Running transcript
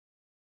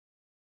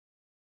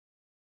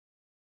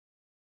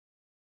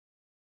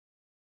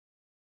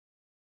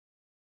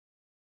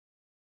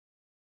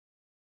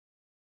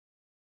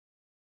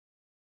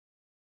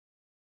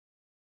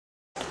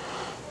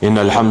إن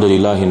الحمد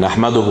لله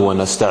نحمده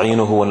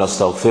ونستعينه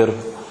ونستغفره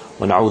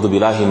ونعوذ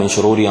بالله من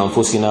شرور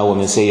أنفسنا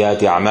ومن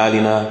سيئات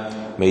أعمالنا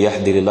من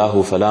يهده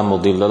الله فلا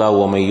مضل له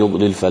ومن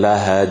يضلل فلا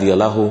هادي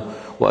له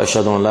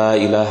وأشهد أن لا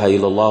إله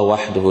إلا الله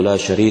وحده لا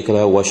شريك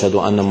له وأشهد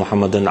أن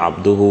محمدا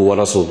عبده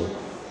ورسوله.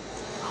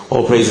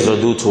 All praises are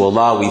due to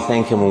Allah. We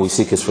thank Him and we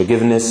seek His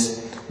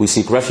forgiveness. We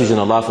seek refuge in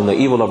Allah from the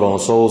evil of our own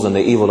souls and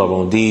the evil of our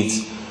own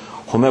deeds.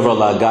 Whomever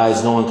Allah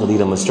guides, no one can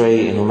lead him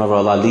astray, and whomever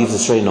Allah leaves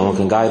astray, no one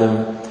can guide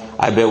him.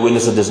 I bear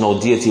witness that there's no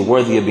deity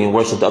worthy of being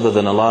worshipped other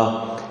than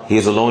Allah. He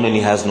is alone and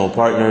He has no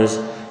partners.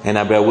 And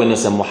I bear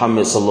witness that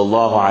Muhammad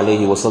sallallahu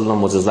alayhi wa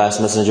sallam was His last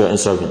messenger and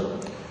servant.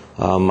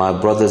 My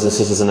brothers and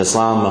sisters in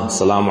Islam,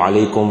 assalamu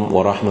alaikum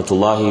wa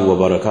rahmatullahi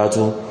wa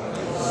barakatuh.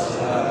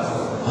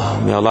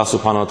 May Allah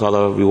subhanahu wa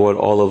ta'ala reward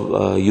all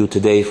of you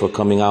today for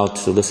coming out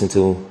to listen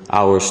to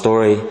our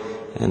story,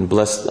 and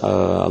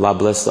Allah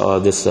bless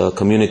this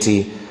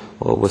community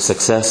with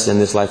success in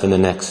this life and the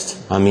next.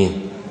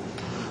 Ameen.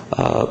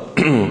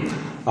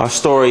 Our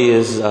story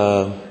is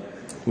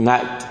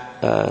not,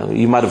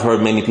 you might have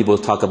heard many people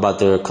talk about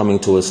their coming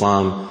to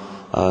Islam.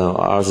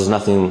 Ours is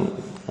nothing,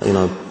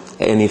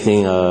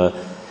 anything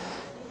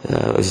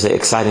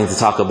exciting to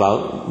talk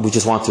about. We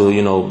just want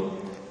to,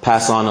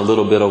 pass on a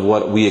little bit of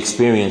what we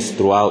experienced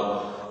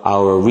throughout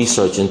our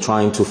research in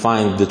trying to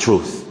find the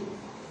truth.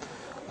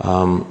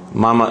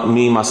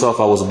 Myself,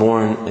 I was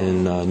born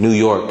in New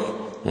York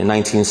in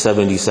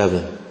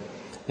 1977.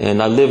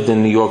 And I lived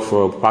in New York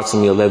for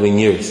approximately 11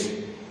 years.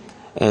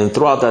 And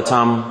throughout that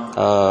time,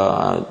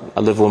 I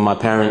lived with my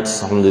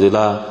parents,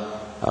 alhamdulillah.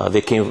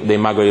 They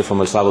migrated from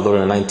El Salvador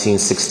in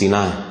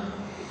 1969.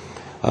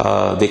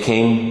 They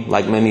came,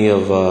 like many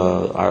of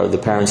the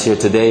parents here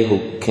today,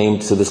 who came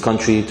to this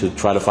country to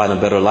try to find a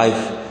better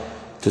life,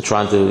 to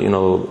try to,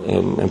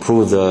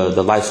 improve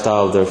the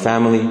lifestyle of their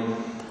family.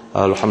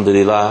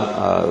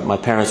 Alhamdulillah, my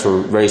parents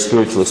were very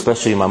spiritual,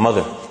 especially my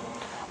mother.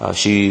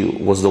 She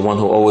was the one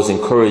who always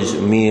encouraged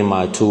me and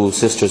my two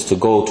sisters to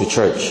go to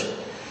church.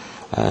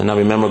 And I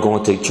remember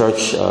going to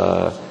church,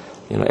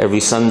 every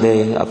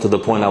Sunday up to the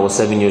point I was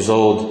 7 years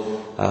old.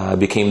 I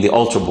became the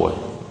altar boy.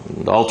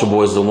 The altar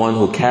boy is the one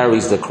who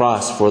carries the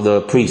cross for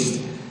the priest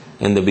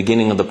in the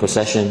beginning of the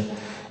procession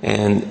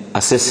and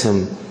assists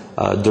him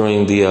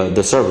during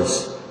the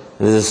service.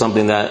 And this is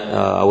something that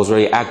I was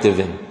very active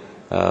in,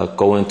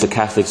 going to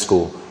Catholic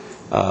school.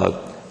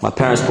 My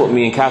parents put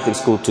me in Catholic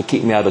school to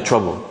keep me out of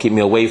trouble, keep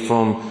me away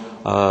from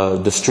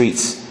the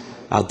streets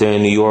out there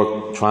in New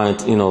York, trying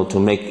to, to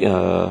make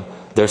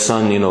their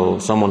son,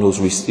 someone who's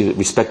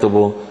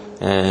respectable,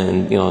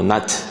 and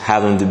not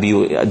having to be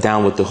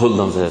down with the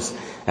hoodlums,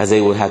 as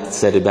they would have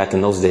said it back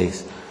in those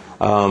days.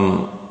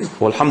 Well,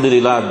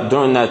 alhamdulillah,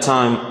 during that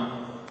time,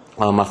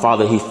 my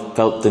father, he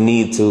felt the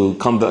need to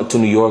come back to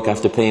New York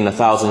after paying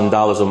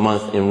 $1,000 a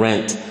month in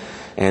rent,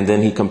 and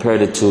then he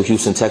compared it to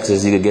Houston,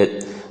 Texas. He could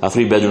get a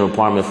 3-bedroom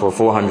apartment for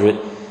 $400.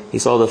 He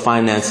saw the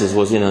finances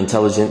was,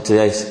 intelligent.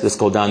 Today, let's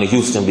go down to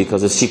Houston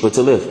because it's cheaper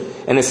to live.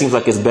 And it seems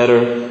like it's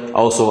better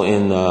also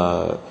in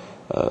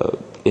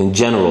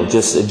general.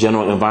 Just a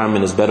general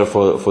environment is better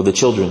for the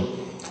children.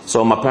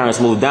 So my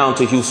parents moved down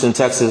to Houston,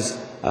 Texas,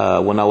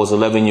 when I was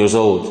 11 years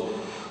old.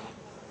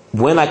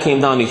 When I came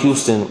down to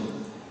Houston,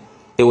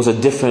 it was a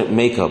different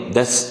makeup.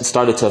 That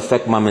started to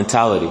affect my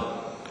mentality.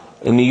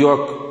 In New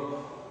York,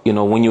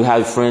 when you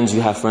have friends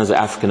that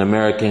African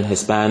American,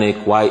 Hispanic,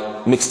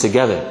 white, mixed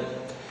together.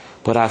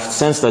 But I've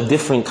sensed a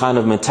different kind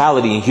of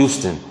mentality in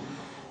Houston,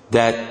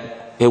 that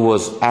it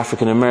was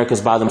African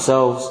Americans by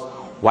themselves,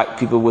 white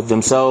people with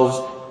themselves,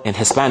 and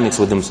Hispanics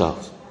with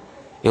themselves.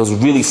 It was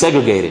really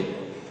segregated.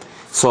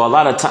 So a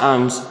lot of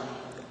times,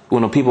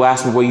 when people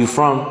ask me where you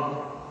from,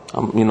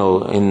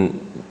 and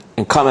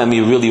come at me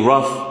really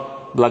rough,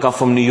 be like, I'm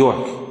from New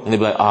York. And they'd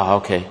be like,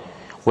 okay.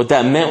 What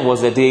that meant was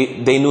that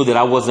they knew that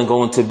I wasn't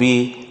going to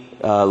be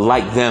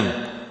like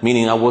them,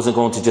 meaning I wasn't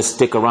going to just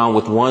stick around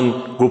with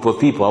one group of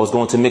people. I was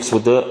going to mix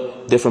with the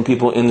different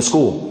people in the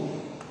school.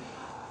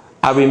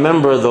 I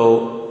remember,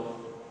 though,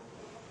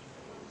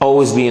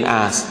 always being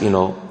asked,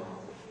 man,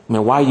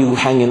 why are you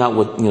hanging out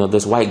with,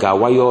 this white guy?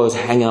 Why are you always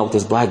hanging out with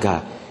this black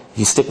guy?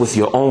 You stick with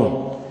your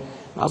own.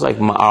 I was like,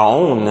 our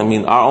own?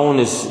 Our own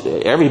is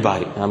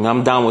everybody.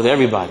 I'm down with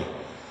everybody.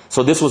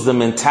 So this was the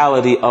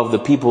mentality of the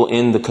people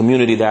in the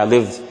community that I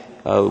lived,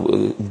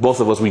 both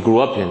of us, we grew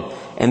up in.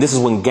 And this is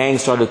when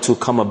gangs started to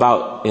come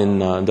about in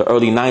the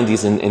early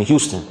 90s in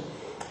Houston.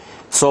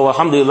 So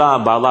alhamdulillah,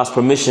 by Allah's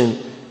permission,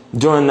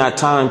 during that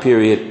time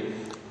period,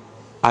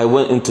 I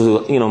went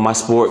into, my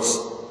sports,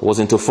 was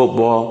into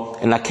football,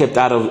 and I kept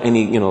out of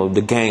any,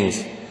 the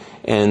gangs.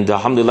 And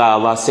alhamdulillah,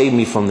 Allah saved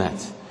me from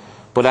that.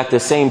 But at the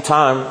same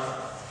time,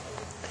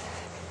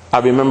 I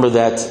remember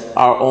that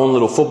our own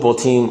little football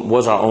team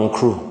was our own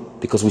crew,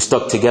 because we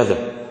stuck together.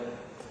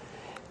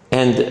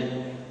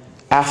 And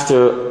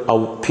after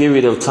a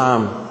period of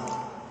time,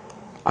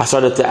 I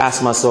started to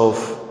ask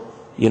myself,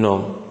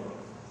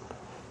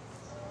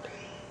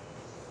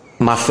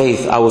 my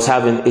faith. I was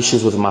having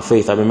issues with my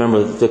faith. I remember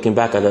looking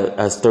back at it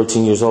as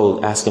 13 years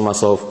old, asking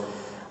myself,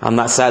 I'm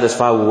not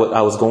satisfied with what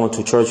I was going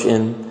to church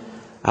in.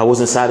 I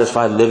wasn't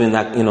satisfied living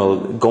that,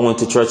 going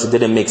to church. It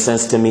didn't make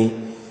sense to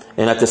me.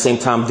 And at the same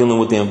time, dealing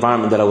with the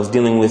environment that I was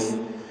dealing with,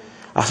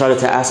 I started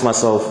to ask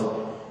myself,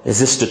 is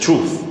this the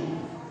truth?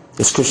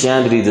 Is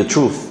Christianity the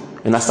truth?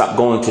 And I stopped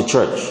going to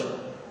church.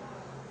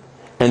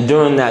 And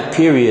during that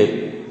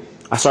period,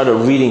 I started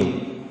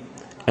reading,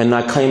 and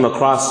I came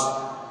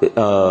across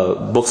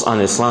books on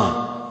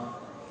Islam.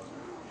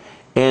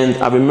 And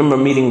I remember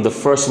meeting the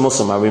first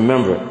Muslim. I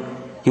remember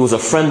he was a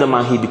friend of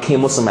mine. He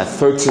became Muslim at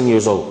 13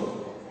 years old.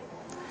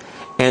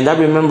 And I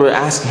remember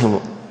asking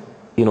him,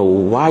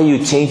 why are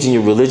you changing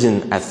your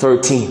religion at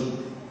 13? He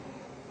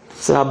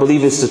said, I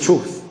believe it's the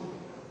truth.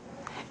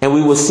 And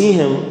we would see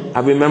him, I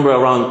remember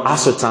around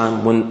Asr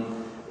time when,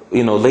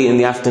 late in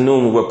the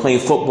afternoon, we were playing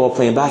football,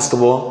 playing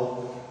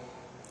basketball.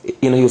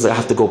 He was like, I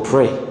have to go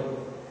pray.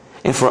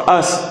 And for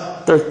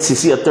us, to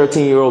see a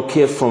 13-year-old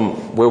kid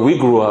from where we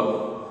grew up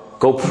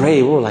go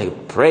pray, we were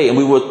like, pray. And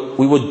we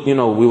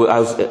would, I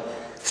was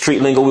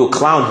street lingo, we would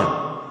clown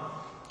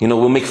him.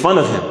 We'll make fun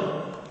of him.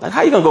 Like,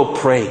 how you gonna go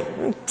pray?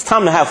 It's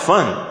time to have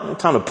fun.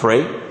 It's time to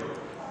pray.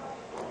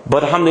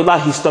 But alhamdulillah,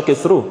 he stuck it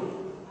through.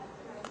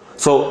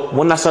 So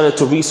when I started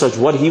to research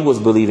what he was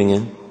believing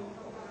in,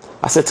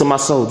 I said to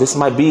myself, this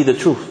might be the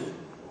truth.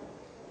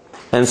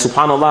 And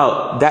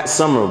subhanAllah, that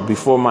summer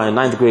before my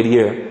 9th grade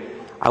year,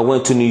 I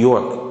went to New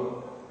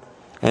York.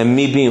 And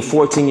me being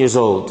 14 years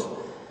old,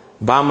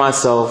 by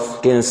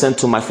myself, getting sent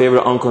to my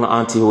favorite uncle and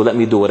auntie who would let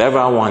me do whatever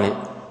I wanted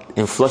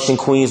in Flushing,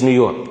 Queens, New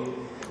York,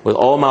 with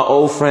all my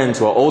old friends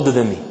who are older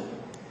than me.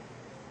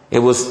 It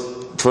was,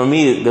 for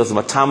me, it was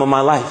a time of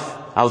my life.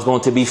 I was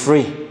going to be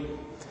free.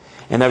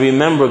 And I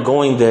remember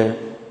going there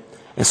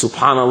and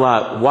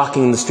subhanAllah,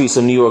 walking in the streets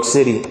of New York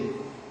City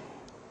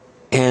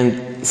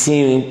and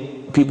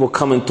seeing people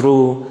coming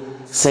through,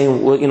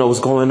 saying, what's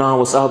going on,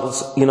 what's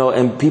up,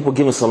 and people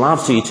giving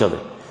salams to each other.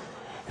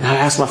 And I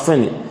asked my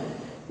friend,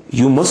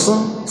 you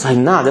Muslim? It's like,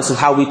 nah, this is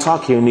how we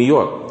talk here in New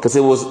York. Because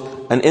it was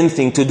an in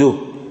thing to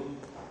do.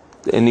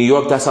 In New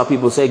York, that's how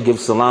people say, give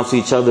salams to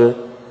each other.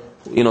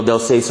 They'll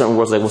say certain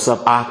words like, what's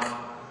up, ak,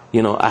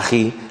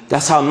 akhi.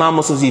 That's how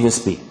non-Muslims even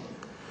speak.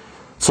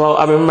 So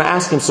I remember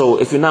asking him, so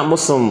if you're not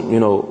Muslim,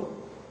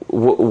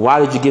 why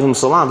did you give him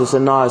salam? They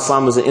said, no,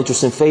 Islam is an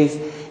interesting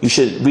faith. You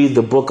should read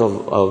the book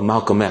of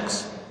Malcolm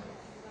X.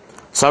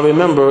 So I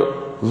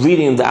remember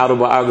reading the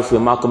autobiography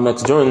of Malcolm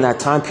X during that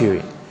time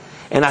period.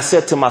 And I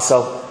said to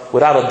myself,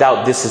 without a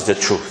doubt, this is the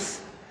truth.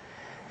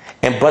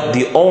 But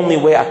the only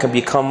way I can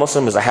become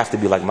Muslim is I have to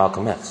be like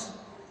Malcolm X.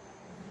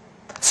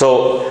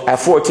 So at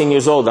 14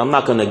 years old, I'm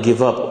not going to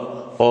give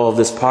up all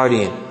this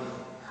partying.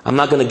 I'm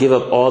not going to give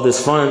up all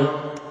this fun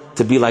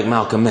to be like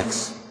Malcolm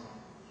X.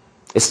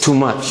 It's too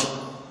much.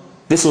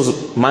 This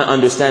was my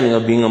understanding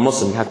of being a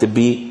Muslim. You have to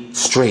be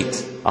straight,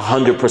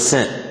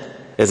 100%.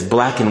 It's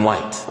black and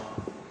white.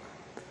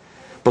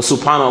 But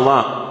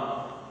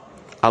subhanAllah,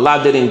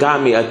 Allah didn't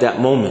guide me at that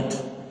moment.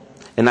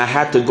 And I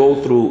had to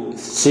go through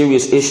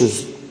serious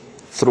issues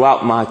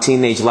throughout my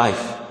teenage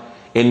life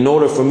in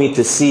order for me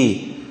to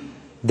see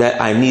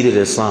that I needed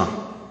Islam.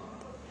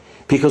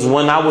 Because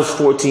when I was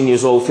 14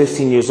 years old,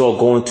 15 years old,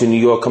 going to New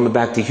York, coming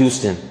back to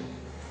Houston,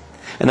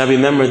 and I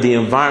remember the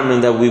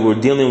environment that we were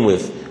dealing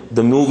with,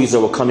 the movies that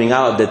were coming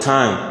out at the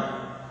time,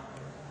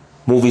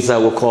 movies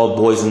that were called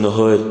Boys in the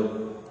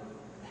Hood,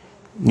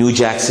 New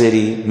Jack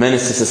City,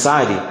 Menace to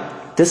Society.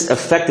 This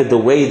affected the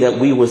way that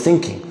we were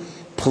thinking,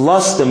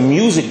 plus the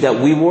music that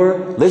we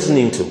were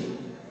listening to.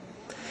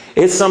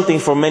 It's something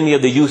for many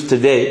of the youth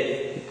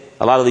today,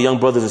 a lot of the young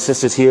brothers and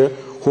sisters here,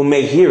 who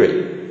may hear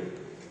it.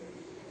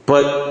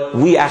 But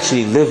we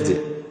actually lived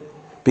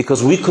it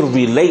because we could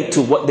relate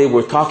to what they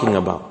were talking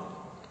about.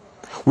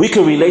 We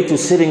could relate to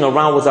sitting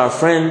around with our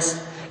friends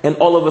and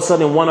all of a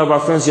sudden one of our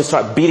friends just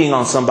start beating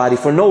on somebody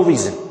for no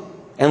reason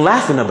and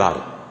laughing about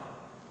it.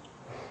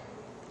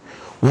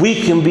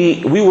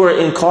 We were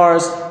in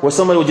cars where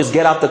somebody would just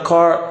get out the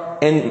car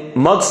and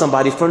mug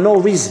somebody for no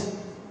reason.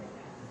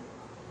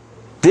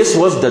 This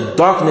was the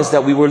darkness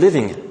that we were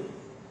living in.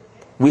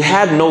 We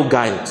had no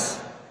guidance.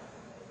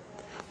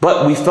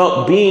 But we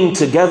felt being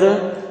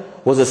together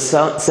was a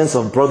sense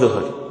of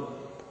brotherhood.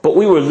 But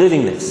we were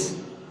living this.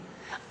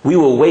 We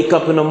would wake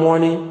up in the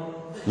morning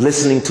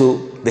listening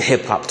to the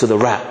hip hop, to the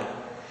rap.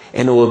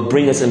 And it would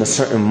bring us in a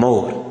certain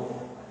mode.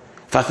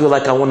 If I feel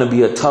like I want to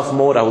be a tough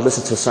mode, I would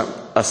listen to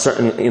a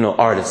certain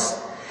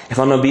artist. If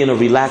I'm going to be in a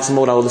relaxed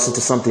mode, I would listen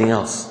to something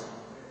else.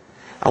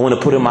 I want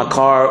to put in my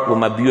car with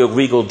my Buick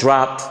Regal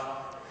dropped,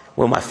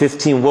 with my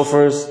 15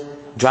 woofers,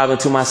 driving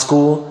to my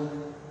school.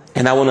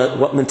 And I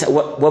want to,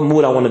 what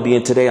mood I want to be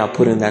in today, I'll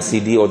put in that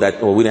CD or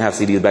we didn't have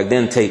CDs back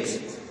then, tapes.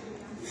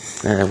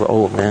 Man, we're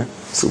old, man.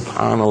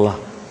 Subhanallah.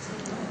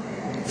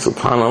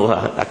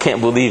 Subhanallah. I can't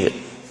believe it.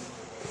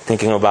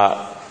 Thinking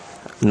about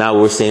now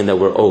we're saying that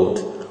we're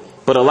old.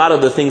 But a lot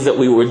of the things that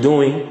we were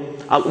doing,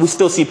 we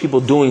still see people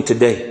doing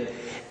today.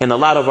 And a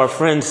lot of our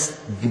friends,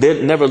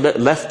 they never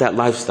left that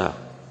lifestyle.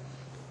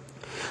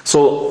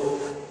 So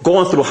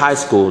going through high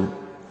school,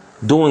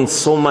 doing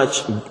so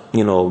much,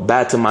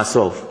 bad to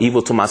myself,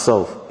 evil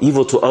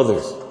to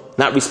others,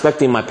 not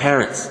respecting my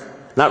parents,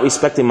 not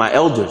respecting my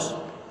elders.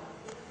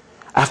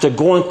 After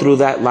going through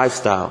that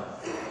lifestyle,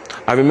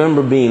 I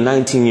remember being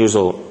 19 years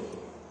old.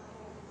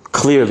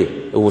 Clearly,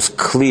 it was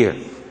clear.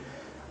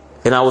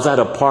 And I was at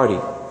a party.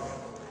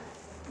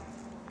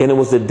 And it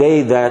was the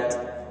day that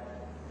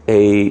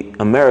a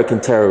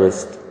American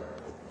terrorist,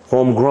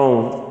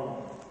 homegrown,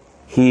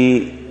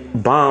 he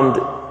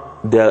bombed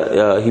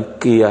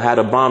he had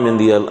a bomb in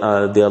the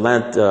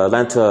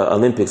Atlanta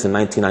Olympics in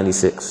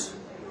 1996.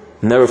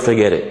 Never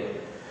forget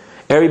it.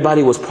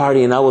 Everybody was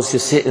partying. I was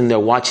just sitting there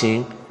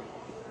watching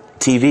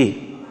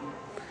TV.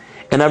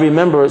 And I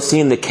remember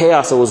seeing the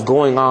chaos that was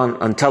going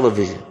on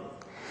television.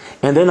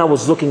 And then I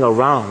was looking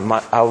around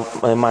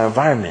in my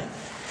environment.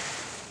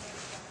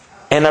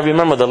 And I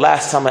remember the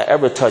last time I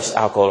ever touched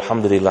alcohol,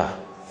 alhamdulillah.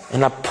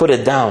 And I put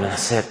it down and I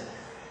said,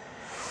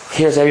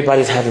 here's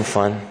everybody's having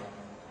fun,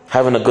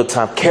 having a good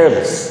time,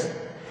 careless.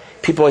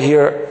 People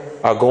here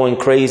are going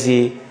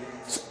crazy.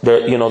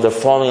 They're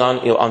falling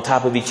on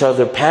top of each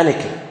other,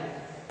 panicking.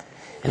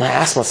 And I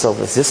asked myself,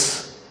 is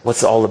this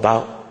what's it all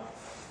about?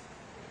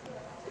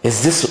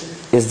 Is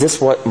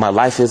this what my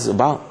life is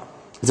about?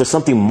 Is there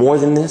something more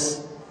than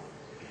this?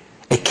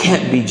 It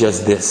can't be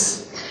just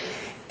this.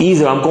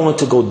 Either I'm going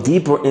to go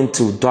deeper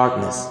into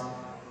darkness.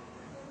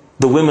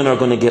 The women are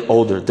going to get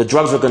older. The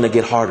drugs are going to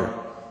get harder.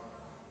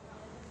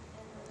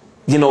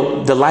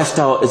 The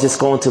lifestyle is just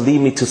going to lead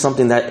me to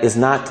something that is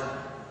not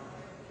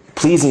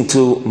pleasing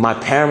to my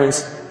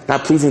parents,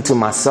 not pleasing to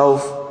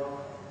myself.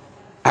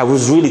 I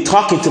was really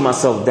talking to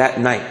myself that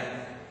night.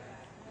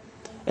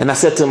 And I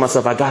said to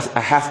myself, I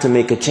have to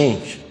make a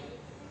change.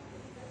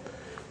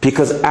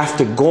 Because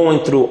after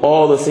going through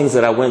all the things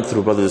that I went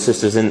through, brothers and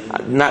sisters, and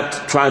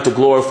not trying to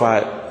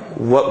glorify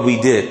what we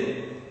did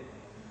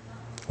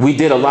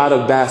a lot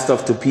of bad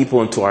stuff to people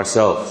and to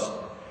ourselves.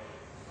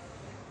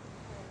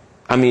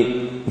 I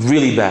mean,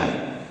 really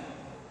bad.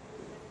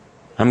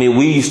 I mean,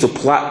 we used to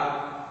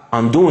plot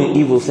on doing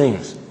evil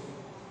things.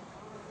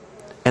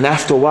 And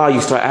after a while,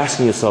 you start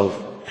asking yourself,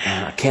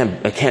 man, I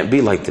can't be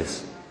like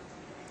this.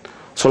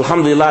 So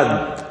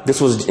alhamdulillah,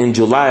 this was in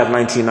July of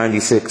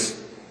 1996.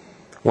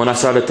 When I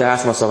started to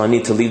ask myself, I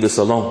need to leave this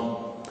alone.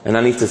 And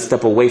I need to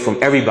step away from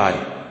everybody.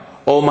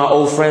 All my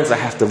old friends, I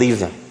have to leave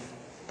them.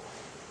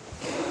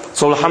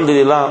 So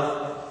alhamdulillah,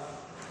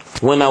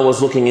 when I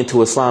was looking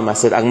into Islam, I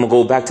said, I'm going to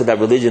go back to that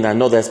religion. I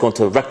know that's going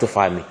to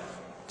rectify me.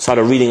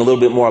 Started reading a little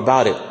bit more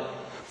about it.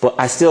 But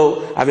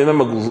I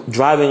remember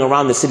driving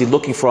around the city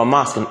looking for a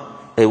mosque. And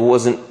it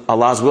wasn't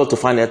Allah's will to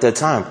find it at that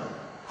time.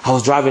 I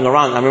was driving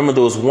around. I remember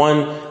there was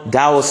one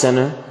dawah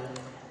center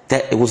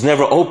that it was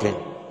never open.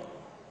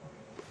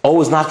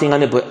 Always knocking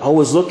on it, but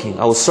always looking.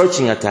 I was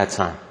searching at that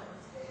time.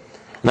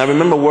 And I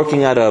remember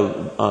working at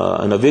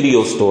in a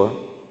video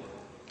store.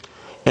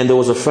 And there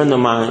was a friend of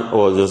mine,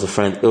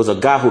 there was a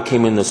guy who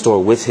came in the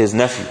store with his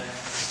nephew.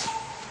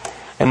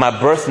 And my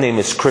birth name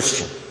is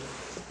Christian.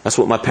 That's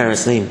what my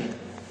parents named me.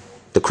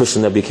 The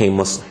Christian that became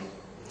Muslim.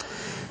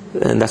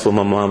 And that's what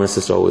my mom and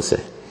sister always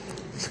say.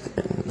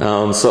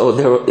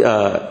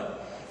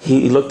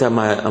 He looked at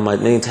my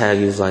name tag.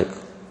 He was like,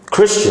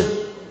 Christian.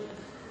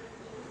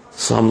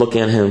 So I'm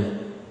looking at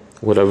him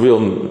with a real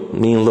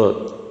mean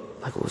look.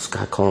 Like, what's this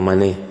guy calling my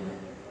name?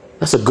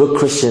 That's a good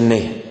Christian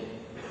name.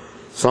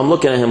 So I'm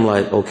looking at him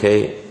like,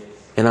 okay.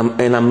 And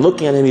I'm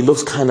looking at him. He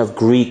looks kind of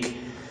Greek,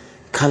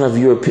 kind of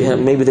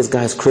European. Maybe this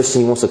guy's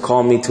Christian. He wants to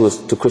call me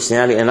to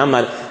Christianity. And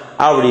I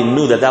already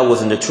knew that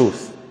wasn't the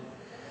truth.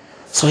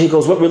 So he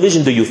goes, what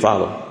religion do you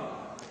follow?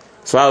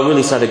 So I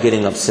really started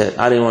getting upset.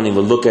 I didn't want to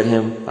even look at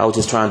him. I was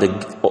just trying to,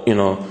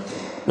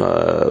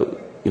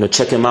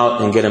 check him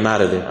out and get him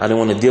out of there. I didn't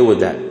want to deal with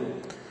that.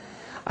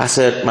 I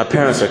said, my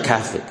parents are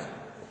Catholic.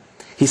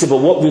 He said, but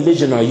what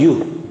religion are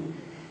you?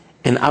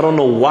 And I don't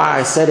know why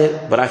I said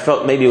it, but I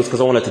felt maybe it was because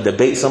I wanted to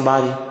debate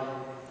somebody.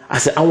 I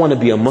said, I want to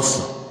be a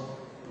Muslim.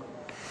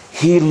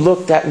 He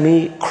looked at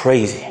me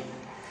crazy.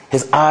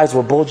 His eyes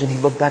were bulging. He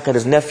looked back at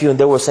his nephew and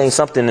they were saying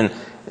something in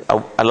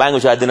a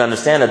language I didn't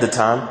understand at the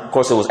time. Of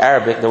course, it was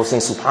Arabic. They were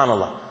saying,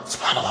 Subhanallah,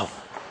 Subhanallah.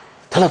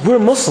 They're like, we're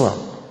Muslim.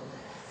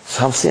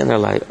 So I'm sitting there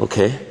like,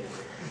 okay.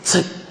 It's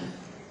like,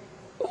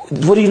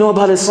 what do you know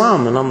about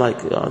Islam? And I'm like,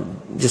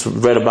 just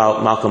read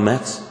about Malcolm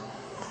X.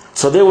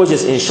 So they were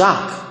just in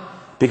shock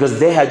because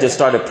they had just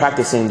started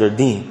practicing their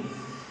deen.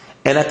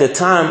 And at the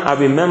time, I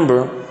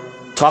remember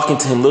talking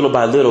to him little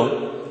by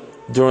little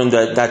during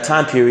that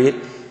time period.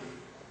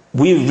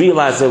 We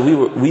realized that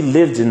we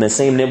lived in the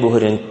same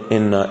neighborhood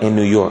in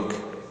New York.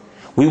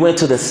 We went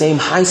to the same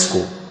high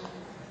school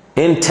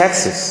in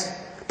Texas,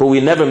 but we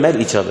never met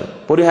each other.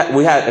 But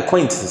we had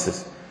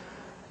acquaintances.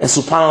 And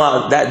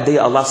subhanAllah, that day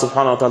Allah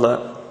subhanahu wa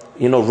ta'ala,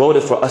 wrote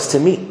it for us to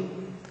meet.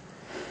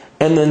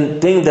 And the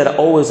thing that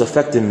always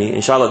affected me,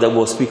 inshallah, that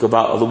we'll speak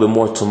about a little bit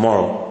more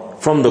tomorrow,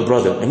 from the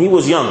brother. And he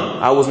was young.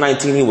 I was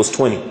 19, he was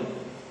 20.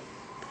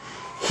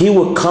 He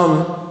would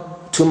come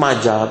to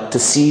my job to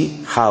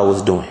see how I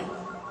was doing.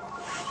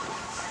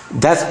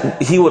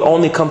 He would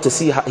only come to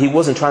see how. He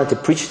wasn't trying to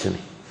preach to me.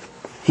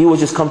 He would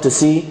just come to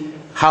see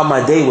how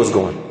my day was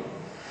going.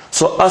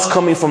 So us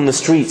coming from the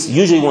streets,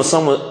 usually when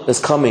someone is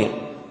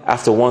coming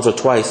after once or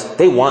twice,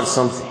 they want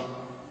something.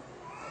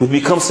 We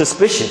become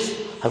suspicious.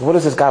 Like, what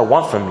does this guy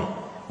want from me?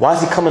 Why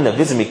is he coming to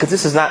visit me? Because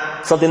this is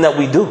not something that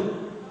we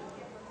do.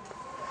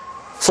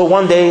 So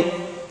one day,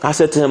 I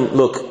said to him,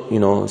 look,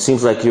 it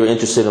seems like you're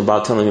interested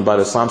about telling me about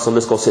Islam, so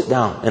let's go sit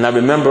down. And I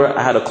remember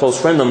I had a close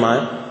friend of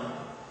mine,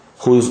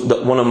 who's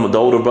one of the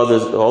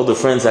older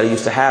friends that I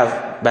used to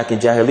have back in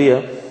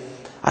Jahiliyyah.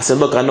 I said,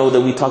 look, I know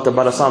that we talked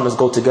about Islam. Let's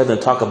go together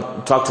and talk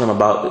to him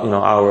about,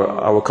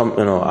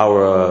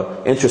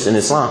 our interest in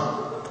Islam.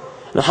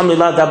 And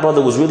alhamdulillah, that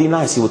brother was really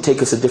nice. He would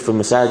take us to different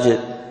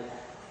masajid.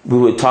 We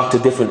would talk to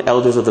different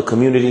elders of the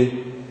community.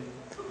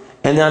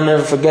 And then I'll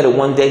never forget it.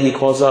 One day he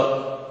calls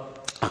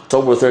up,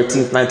 October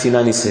 13th,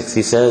 1996.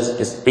 He says,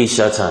 it's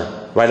Isha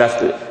time. Right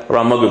after,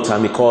 around Maghrib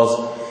time, he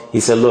calls. He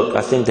said, look,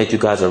 I think that you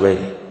guys are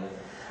ready.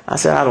 I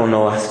said, I don't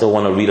know. I still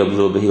want to read up a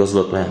little bit. He goes,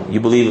 look, man, you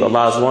believe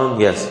Allah is one?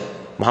 Yes.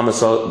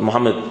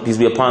 Muhammad, peace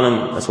be upon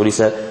him, that's what he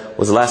said,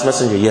 was the last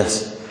messenger?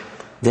 Yes.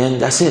 Then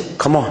that's it.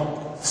 Come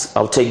on.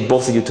 I'll take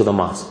both of you to the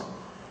mosque.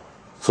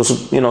 So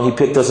he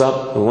picked us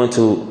up. We went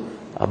to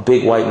a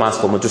big white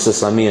mosque called Madrasa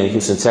Islamiyah in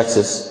Houston,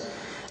 Texas.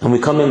 And we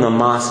come in the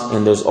mosque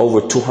and there's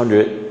over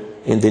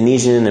 200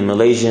 Indonesian and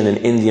Malaysian and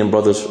Indian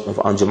brothers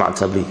on Jamaat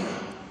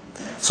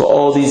Tabligh. So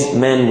all these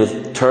men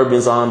with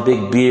turbans on,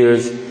 big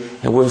beards,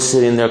 and we're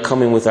sitting there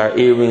coming with our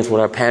earrings,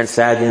 with our pants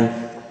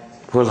sagging.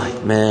 We're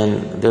like,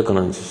 man, they're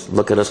going to just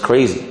look at us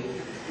crazy.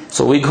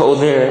 So we go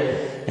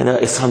there and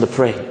it's time to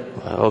pray.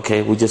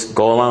 Okay, we just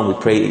go along. We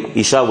pray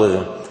Isha with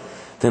him.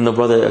 Then the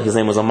brother, his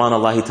name was Aman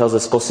Allah, he tells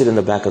us, go sit in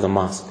the back of the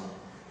mosque.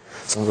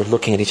 So we're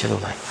looking at each other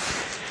like,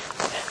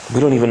 we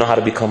don't even know how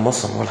to become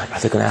Muslim. We're like, are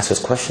they going to ask us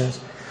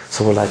questions?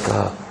 So we're like,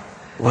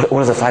 what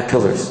are the 5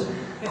 pillars?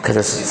 Because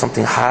there's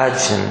something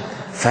Hajj and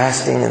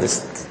fasting and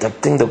this,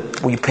 that thing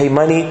that we pay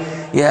money.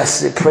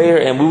 Yes, prayer.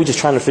 And we were just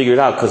trying to figure it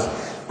out because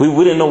we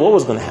didn't know what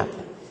was going to happen.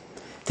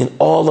 Then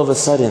all of a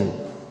sudden,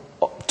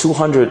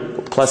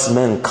 200 plus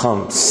men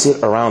come,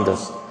 sit around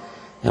us.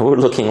 And we're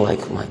looking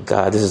like, my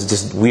God, this is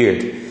just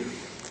weird.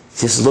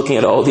 Just looking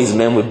at all these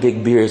men with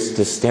big beards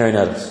just staring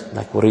at us.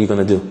 Like, what are you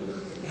going to do?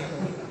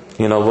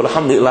 But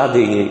alhamdulillah,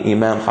 the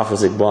Imam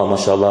Hafiz Iqbal,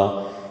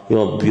 mashallah,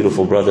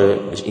 beautiful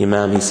brother,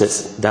 Imam, he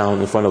sits down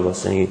in front of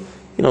us and he,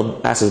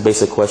 asks us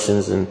basic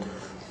questions. And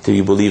do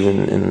you believe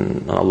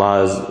in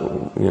Allah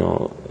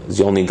is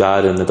the only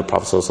God and that the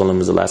Prophet ﷺ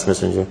is the last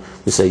messenger?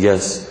 We say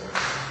yes.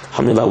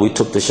 Alhamdulillah, we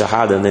took the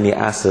Shahada and then he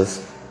asked us,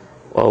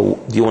 do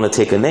you want to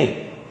take a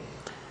name?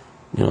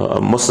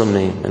 A Muslim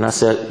name. And I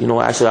said,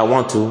 actually I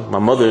want to. My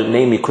mother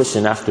named me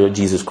Christian after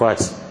Jesus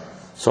Christ.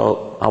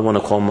 So I want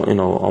to call,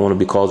 I want to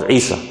be called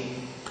Isa.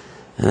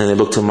 And then they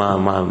looked to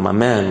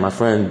my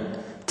friend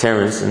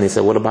Terrence, and they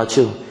said, what about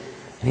you?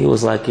 And he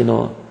was like,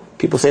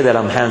 people say that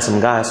I'm a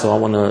handsome guy, so I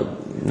want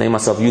to name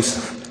myself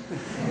Yusuf.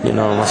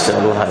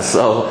 Mashallah.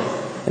 So,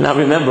 and I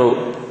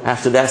remember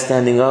after that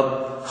standing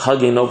up,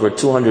 hugging over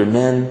 200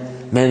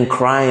 men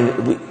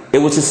crying. It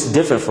was just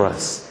different for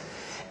us.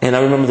 And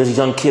I remember this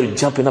young kid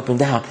jumping up and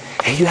down.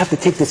 Hey, you have to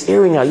take this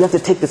earring out. You have to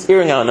take this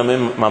earring out. And I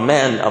mean, my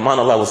man, Aman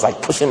Allah, was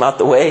like pushing him out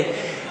the way.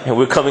 And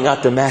we're coming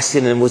out the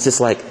masjid, and it was just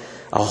like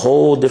a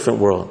whole different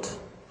world.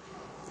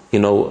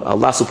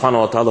 Allah subhanahu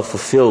wa ta'ala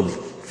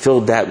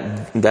filled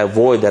that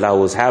void that I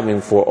was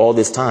having for all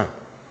this time.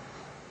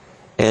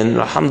 And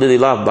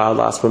alhamdulillah, by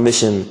Allah's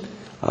permission,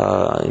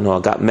 I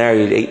got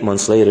married 8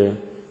 months later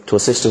to a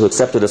sister who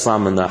accepted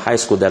Islam in the high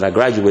school that I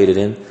graduated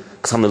in.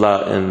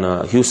 Alhamdulillah,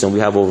 in Houston, we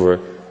have over,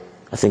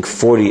 I think,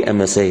 40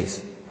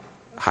 MSAs.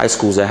 High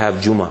schools that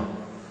have Juma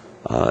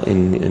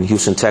in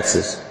Houston,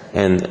 Texas.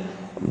 And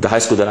the high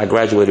school that I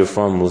graduated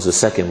from was the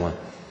second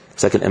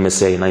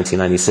MSA in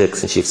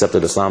 1996, and she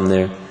accepted Islam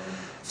there.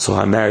 So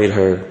I married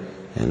her,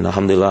 and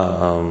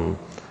alhamdulillah,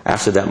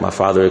 after that my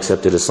father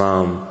accepted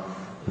Islam,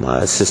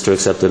 my sister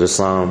accepted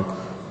Islam,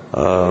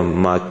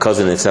 my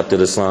cousin accepted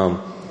Islam,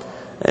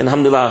 and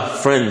alhamdulillah,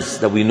 friends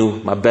that we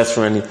knew, my best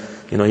friend,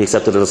 he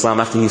accepted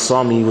Islam. After he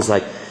saw me, he was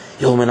like,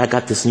 yo man, I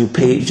got this new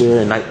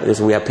pager,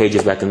 and we had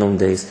pagers back in those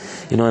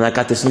days, and I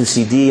got this new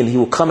CD, and he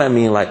would come at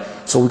me and like,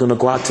 so we're gonna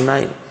go out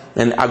tonight?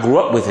 And I grew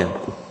up with him.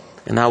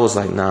 And I was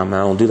like, nah, man,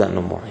 I don't do that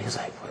no more. He was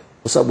like,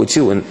 what's up with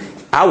you? And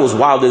I was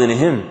wilder than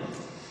him.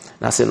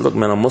 And I said, look,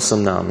 man, I'm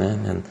Muslim now,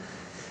 man. And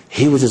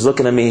he was just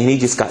looking at me, and he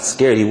just got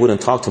scared. He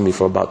wouldn't talk to me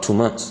for about 2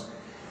 months.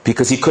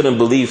 Because he couldn't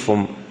believe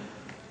from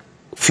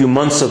a few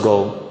months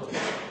ago,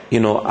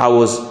 I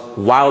was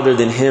wilder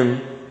than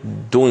him,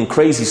 doing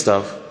crazy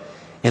stuff.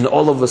 And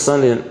all of a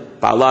sudden,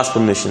 by Allah's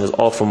permission, it's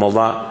all from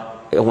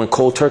Allah, it went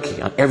cold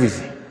turkey on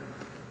everything.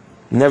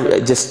 Never,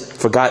 just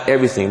forgot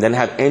everything. Didn't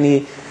have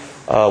any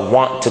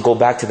want to go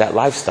back to that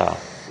lifestyle.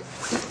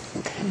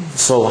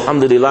 So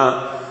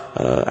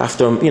alhamdulillah,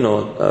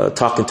 after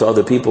talking to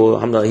other people,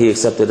 alhamdulillah, he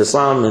accepted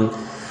Islam, and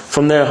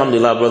from there,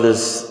 alhamdulillah,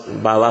 brothers,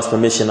 by Allah's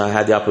permission, I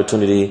had the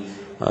opportunity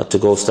to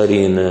go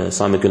study in the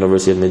Islamic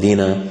University of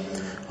Medina,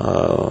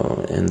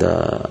 and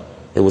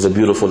it was a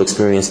beautiful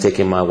experience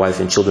taking my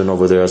wife and children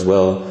over there as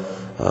well.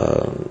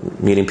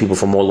 meeting people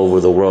from all over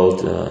the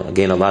world. I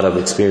gained a lot of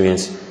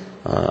experience.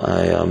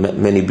 I met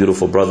many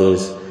beautiful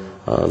brothers.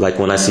 Like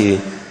when I see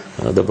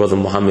the brother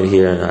Muhammad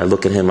here and I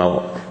look at him,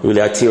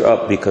 I tear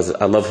up because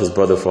I love his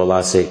brother for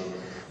Allah's sake.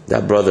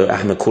 That brother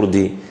Ahmed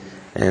Kurdi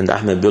and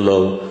Ahmed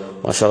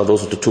Billo, mashallah,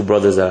 those are the two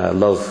brothers that I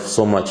love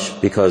so much,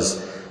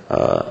 because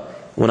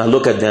when I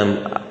look at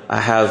them,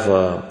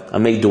 I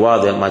make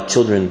dua that my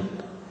children,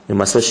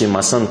 and especially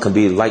my son, can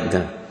be like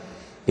them.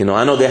 You know,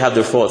 I know they have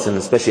their faults, and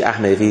especially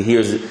Ahmed, if he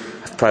hears it,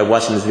 probably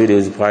watching this video,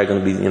 he's probably going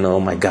to be, oh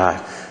my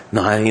God.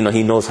 No,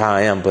 he knows how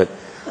I am, but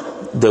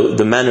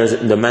the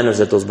manners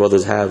that those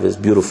brothers have is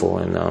beautiful.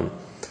 And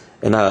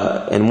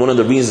one of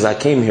the reasons I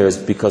came here is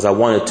because I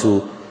wanted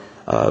to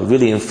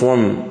really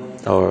inform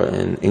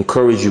and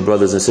encourage you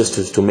brothers and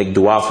sisters to make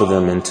dua for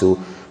them and to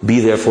be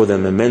there for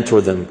them and mentor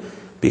them,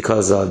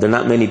 because there are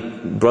not many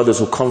brothers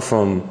who come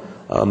from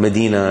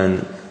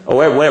Medina or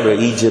wherever,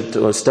 Egypt,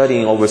 or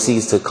studying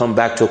overseas, to come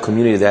back to a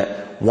community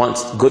that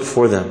wants good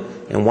for them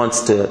and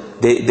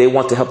they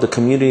want to help the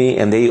community,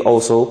 and they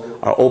also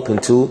are open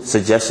to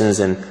suggestions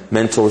and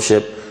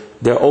mentorship.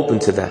 They're open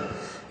to that.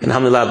 And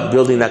alhamdulillah,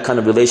 building that kind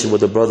of relation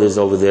with the brothers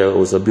over there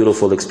was a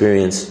beautiful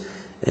experience.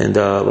 And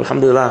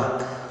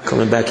alhamdulillah,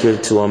 coming back here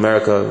to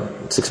America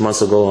 6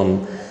 months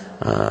ago,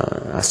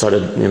 I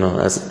started,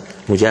 as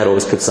Mujahid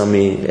always picks on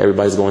me,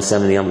 everybody's going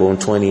 70, I'm going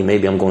 20,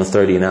 maybe I'm going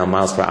 30 now,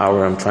 miles per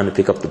hour. I'm trying to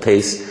pick up the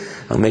pace.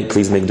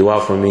 Please make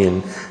dua for me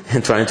and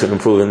trying to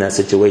improve in that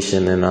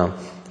situation. And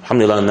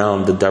alhamdulillah, now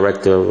I'm the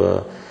director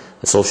of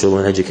social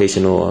and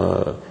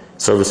educational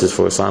services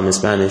for Islam in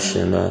Spanish.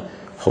 And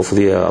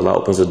hopefully Allah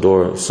opens the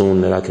door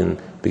soon that I can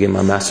begin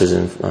my master's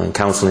in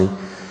counseling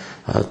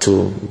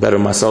to better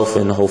myself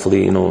and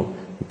hopefully,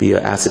 be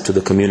an asset to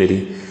the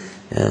community.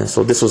 And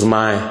so this was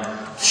my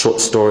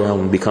short story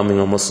on becoming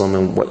a Muslim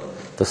and what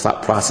the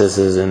thought process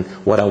is and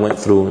what I went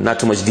through. Not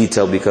too much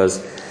detail because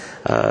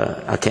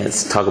I can't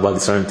talk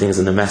about certain things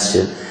in the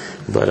masjid.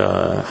 But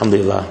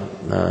alhamdulillah,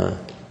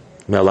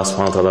 may Allah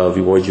subhanahu wa ta'ala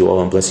reward you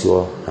all and bless you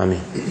all.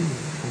 Ameen.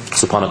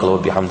 Subhanaka wa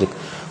bihamdik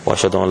wa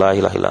ashhadu an la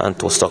ilaha illa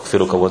anta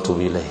astaghfiruka wa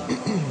atubu ilayk.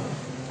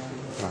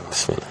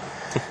 Bismillah.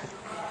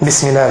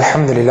 Bismillah,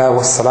 alhamdulillah,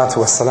 wassalatu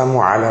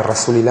wassalamu ala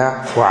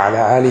rasulillah wa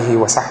ala alihi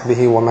wa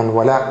sahbihi wa man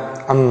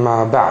wala,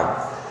 amma ba'd.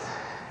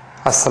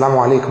 Assalamu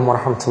alaikum wa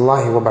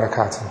rahmatullahi wa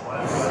barakatuh.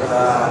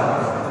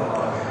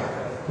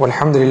 Well,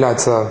 alhamdulillah,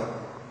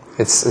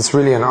 it's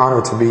really an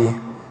honor to be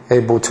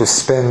able to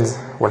spend,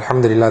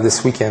 alhamdulillah,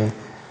 this weekend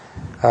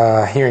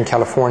here in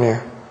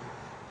California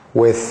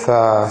with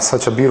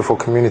such a beautiful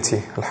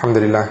community.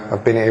 Alhamdulillah,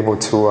 I've been able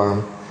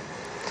to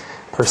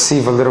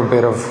perceive a little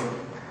bit of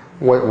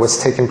what was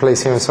taking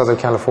place here in Southern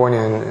California,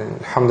 and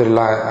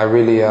alhamdulillah, I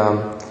really,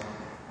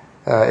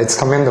 it's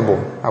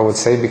commendable, I would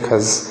say,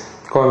 because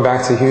going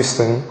back to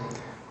Houston,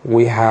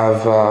 we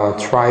have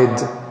tried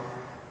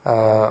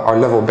our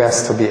level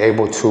best to be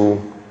able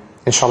to,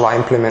 inshallah,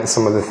 implement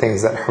some of the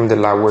things that,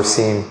 alhamdulillah, we're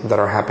seeing that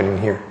are happening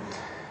here.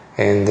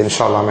 And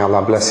inshallah, may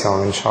Allah bless y'all,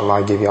 and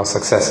inshallah, give y'all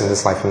success in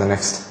this life and the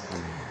next.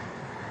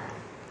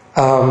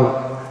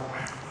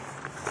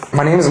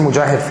 My name is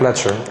Mujahid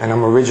Fletcher, and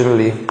I'm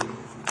originally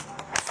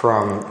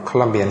from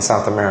Colombia in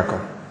South America.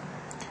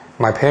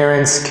 My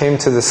parents came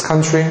to this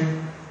country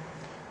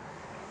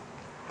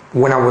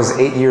when I was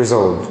 8 years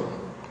old.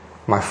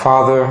 My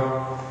father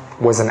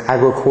was an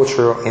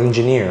agricultural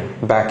engineer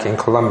back in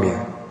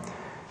Colombia.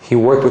 He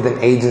worked with an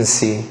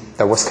agency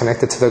that was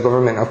connected to the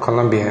government of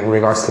Colombia in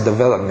regards to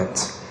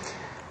development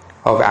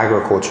of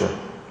agriculture.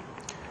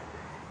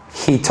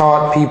 He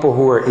taught people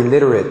who were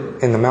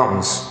illiterate in the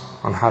mountains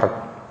on how to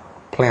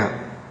plant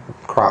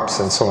crops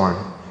and so on.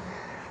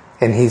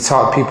 And he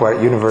taught people at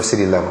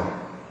university level.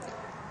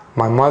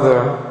 My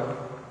mother,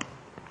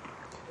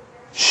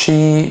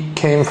 she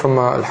came from,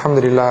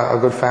 alhamdulillah, a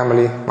good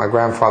family. My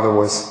grandfather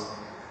was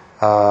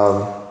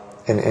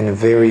in a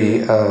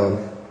very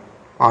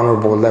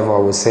honorable level, I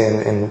would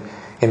say,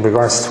 in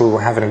regards to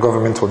having a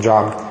governmental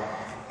job.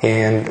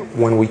 And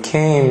when we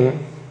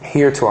came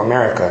here to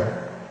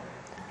America,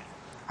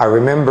 I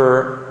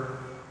remember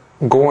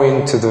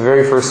going to the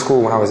very first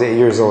school when I was 8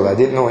 years old. I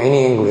didn't know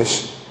any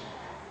English,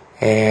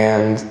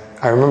 and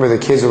I remember the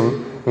kids were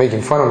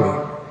making fun of me.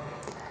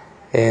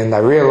 And I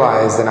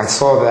realized and I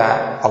saw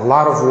that a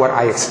lot of what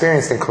I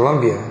experienced in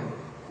Colombia,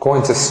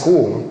 going to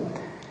school,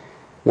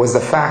 was the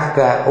fact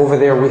that over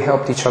there we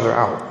helped each other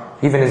out.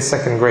 Even in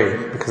second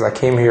grade, because I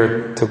came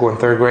here to go in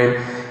third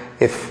grade.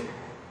 If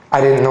I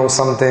didn't know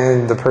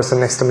something, the person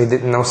next to me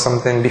didn't know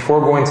something,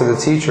 before going to the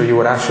teacher, you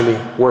would actually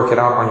work it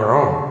out on your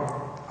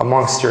own,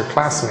 amongst your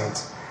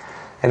classmates.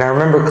 And I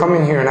remember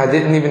coming here and I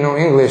didn't even know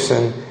English,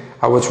 and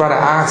I would try to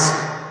ask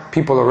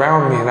people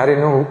around me, and I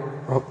didn't know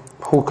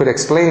who could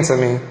explain to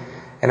me.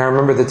 And I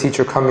remember the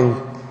teacher coming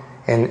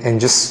and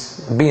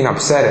just being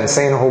upset and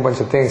saying a whole bunch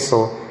of things.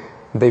 So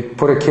they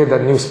put a kid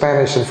that knew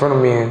Spanish in front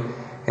of me,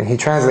 and he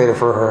translated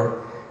for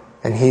her.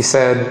 And he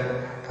said,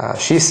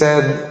 she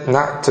said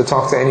not to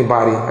talk to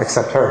anybody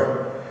except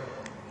her.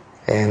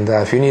 And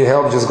if you need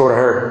help, just go to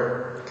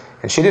her.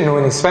 And she didn't know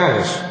any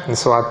Spanish. And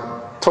so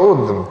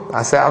told them.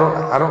 I said,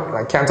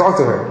 I can't talk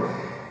to her.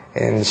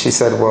 And she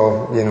said,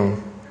 well, you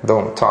know,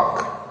 don't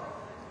talk.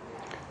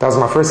 That was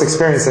my first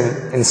experience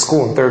in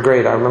school in 3rd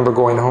grade. I remember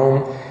going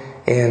home,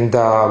 and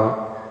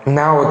now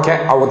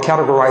I would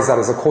categorize that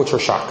as a culture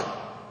shock.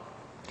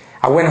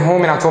 I went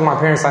home and I told my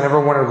parents I never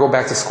wanted to go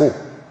back to school.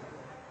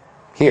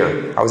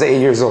 Here, I was 8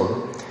 years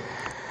old.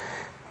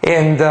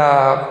 And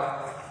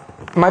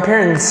my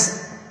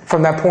parents,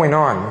 from that point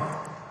on,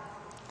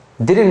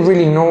 didn't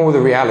really know the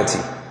reality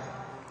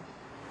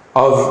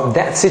of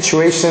that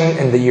situation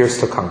in the years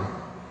to come.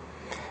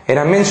 And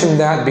I mentioned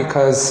that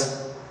because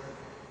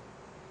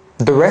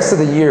the rest of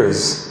the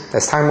years,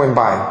 as time went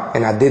by,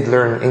 and I did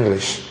learn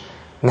English,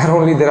 not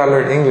only did I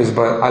learn English,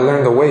 but I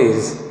learned the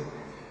ways,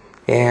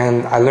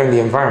 and I learned the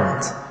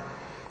environment.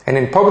 And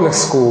in public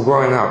school,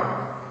 growing up,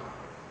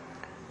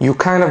 you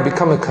kind of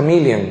become a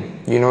chameleon,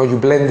 you know, you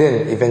blend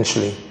in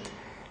eventually.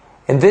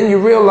 And then you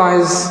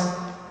realize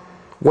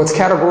what's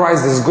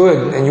categorized as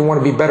good, and you want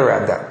to be better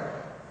at that.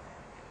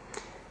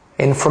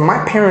 And from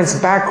my parents'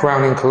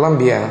 background in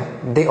Colombia,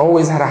 they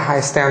always had a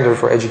high standard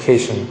for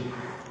education.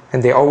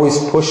 And they always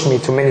pushed me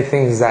to many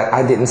things that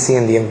I didn't see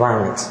in the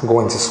environment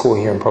going to school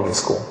here in public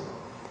school.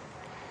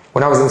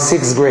 When I was in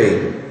 6th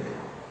grade,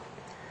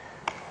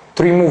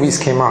 3 movies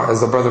came out, as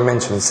the brother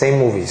mentioned, same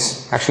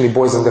movies. Actually,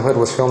 Boys in the Hood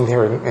was filmed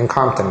here in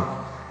Compton,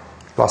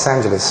 Los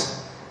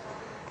Angeles.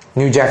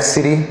 New Jack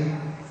City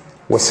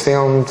was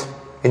filmed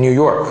in New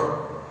York.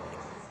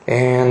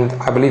 And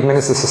I believe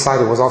Menace to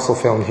Society was also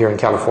filmed here in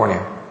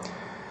California.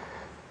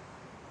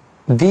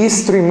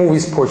 These 3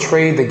 movies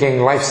portrayed the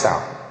gang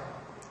lifestyle.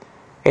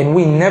 And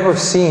we never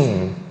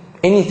seen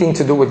anything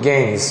to do with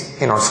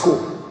gangs in our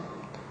school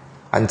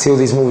until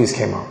these movies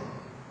came out.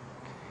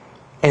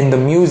 And the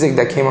music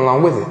that came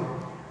along with it.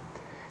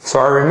 So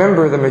I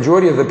remember the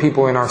majority of the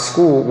people in our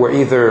school were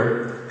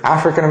either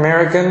African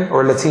American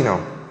or Latino.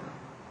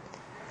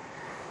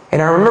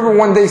 And I remember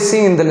one day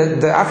seeing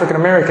the African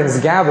Americans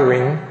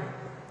gathering,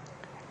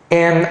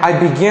 and I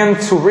began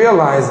to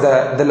realize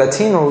that the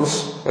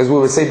Latinos, as we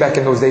would say back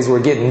in those days,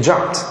 were getting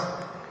jumped.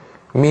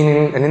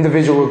 Meaning an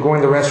individual would go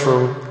in the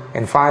restroom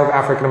and 5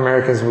 African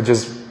Americans would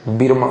just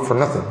beat them up for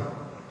nothing.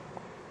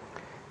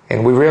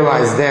 And we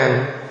realized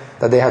then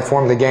that they had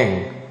formed a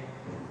gang.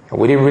 And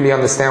we didn't really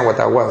understand what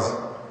that was.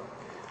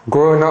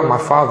 Growing up, my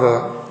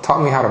father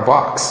taught me how to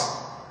box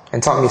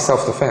and taught me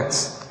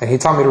self-defense. And he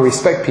taught me to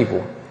respect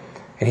people.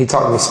 And he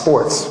taught me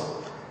sports,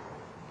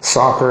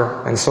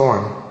 soccer, and so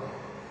on.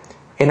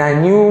 And I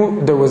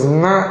knew there was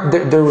not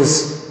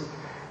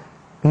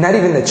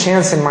even a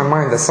chance in my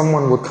mind that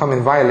someone would come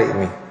and violate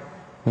me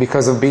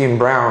because of being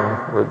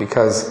brown or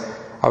because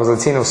I was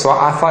Latino. So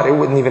I thought it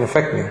wouldn't even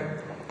affect me.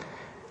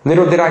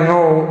 Little did I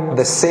know,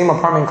 the same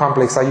apartment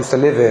complex I used to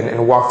live in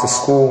and walk to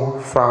school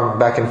from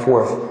back and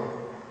forth,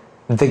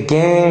 the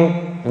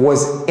gang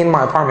was in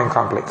my apartment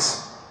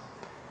complex.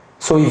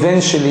 So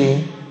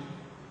eventually,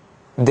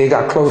 they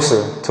got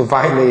closer to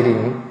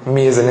violating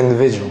me as an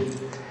individual.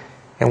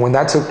 And when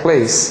that took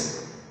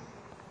place,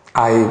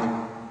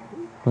 I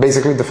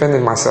basically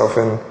defended myself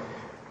and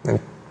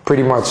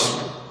pretty much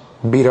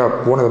beat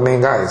up one of the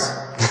main guys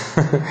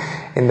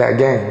in that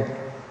gang.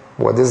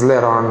 Well, this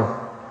led on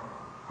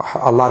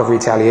a lot of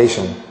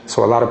retaliation.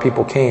 So a lot of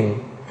people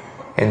came,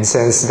 and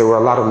since there were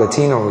a lot of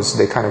Latinos,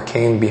 they kind of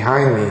came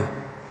behind me,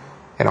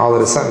 and all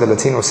of a sudden the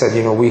Latinos said,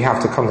 you know, we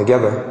have to come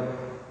together,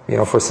 you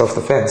know, for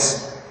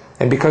self-defense.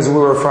 And because we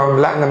were from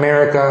Latin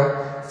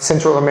America,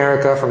 Central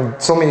America, from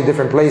so many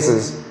different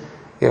places,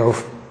 you know,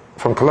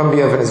 from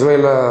Colombia,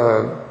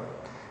 Venezuela,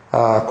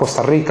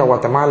 Costa Rica,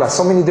 Guatemala,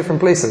 so many different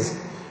places,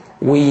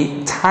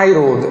 we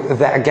titled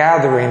that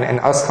gathering and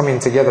us coming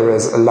together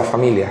as La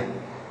Familia,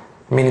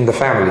 meaning the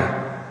family.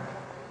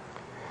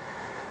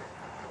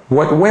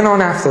 What went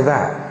on after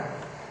that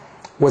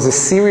was a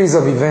series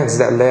of events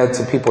that led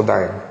to people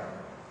dying.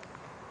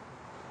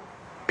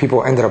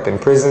 People ended up in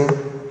prison,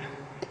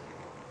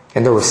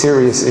 and there were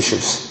serious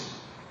issues.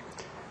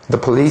 The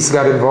police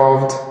got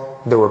involved,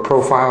 there were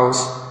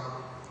profiles,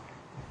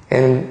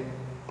 and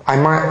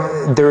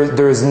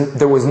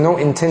there was no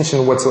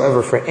intention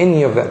whatsoever for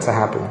any of that to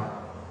happen,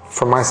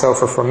 for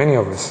myself or for many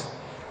of us.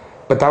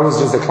 But that was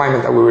just the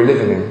climate that we were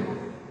living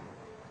in.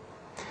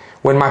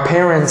 When my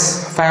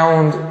parents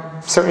found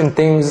certain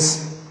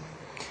things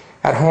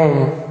at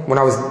home when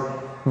I was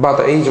about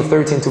the age of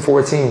 13 to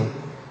 14,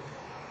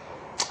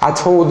 I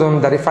told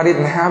them that if I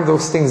didn't have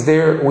those things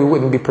there, we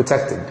wouldn't be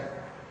protected.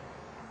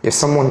 If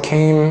someone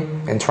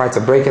came and tried to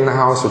break in the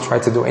house or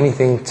tried to do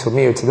anything to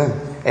me or to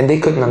them, and they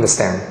couldn't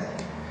understand.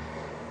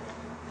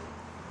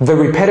 The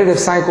repetitive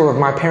cycle of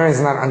my parents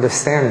not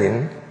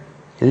understanding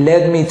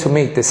led me to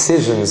make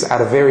decisions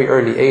at a very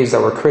early age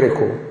that were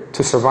critical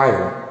to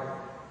survival.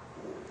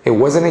 It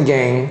wasn't a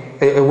gang,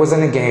 it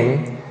wasn't a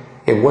game,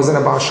 it wasn't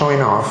about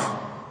showing off,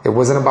 it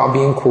wasn't about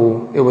being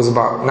cool, it was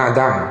about not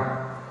dying.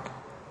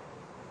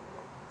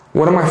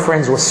 One of my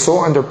friends was so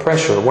under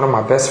pressure, one of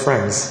my best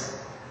friends,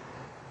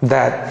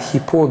 that he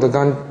put a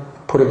gun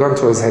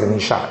to his head and he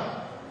shot.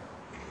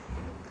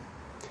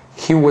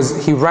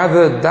 He'd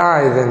rather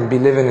die than be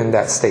living in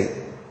that state.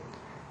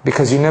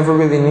 because you never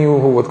really knew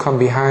who would come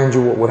behind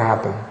you, what would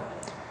happen.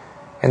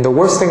 And the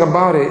worst thing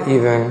about it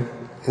even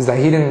is that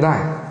he didn't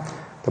die.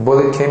 The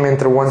bullet came in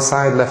through one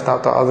side, left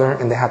out the other,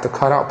 and they had to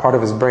cut out part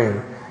of his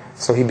brain.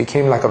 So he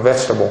became like a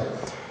vegetable.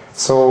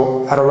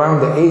 So at around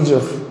the age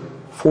of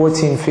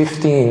 14,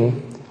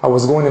 15, I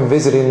was going and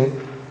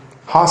visiting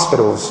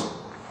hospitals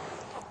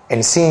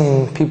and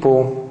seeing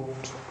people.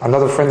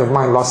 Another friend of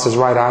mine lost his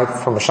right eye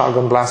from a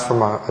shotgun blast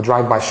from a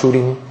drive-by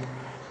shooting.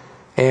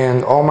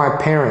 And all my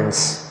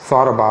parents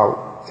thought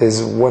about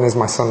is, when is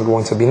my son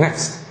going to be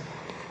next?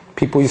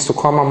 People used to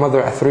call my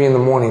mother at 3 in the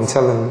morning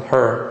telling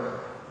her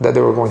that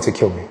they were going to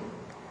kill me.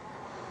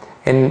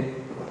 And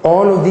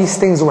all of these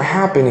things were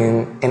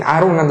happening, and I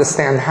don't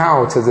understand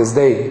how to this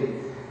day.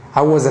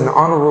 I was an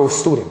honor roll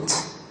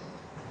student.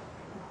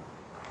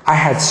 I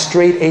had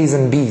straight A's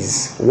and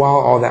B's while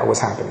all that was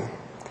happening,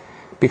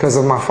 because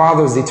of my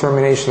father's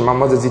determination, my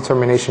mother's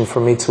determination for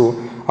me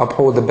to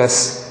uphold the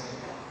best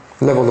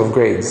level of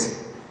grades.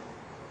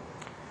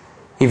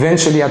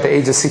 Eventually, at the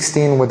age of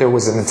 16, when there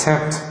was an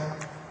attempt,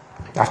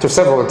 after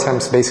several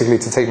attempts basically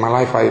to take my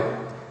life, I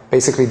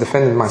basically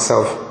defended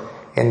myself.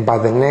 And by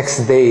the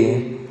next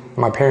day,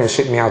 my parents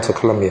shipped me out to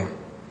Colombia,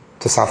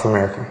 to South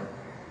America.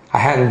 I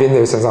hadn't been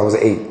there since I was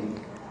 8.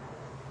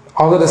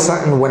 All of a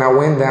sudden, when I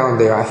went down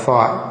there, I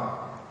thought,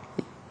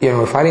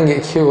 if I didn't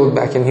get killed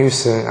back in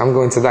Houston, I'm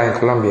going to die in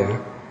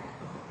Colombia.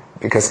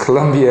 Because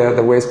Colombia,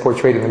 the way it's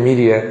portrayed in the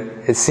media,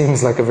 it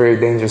seems like a very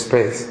dangerous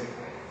place.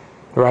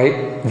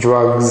 Right?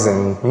 Drugs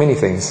and many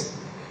things.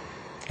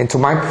 And to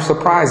my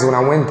surprise, when I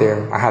went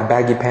there, I had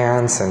baggy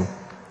pants and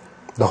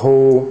the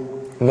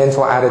whole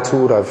mental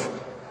attitude of,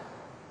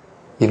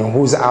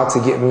 who's out to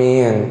get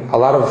me, and a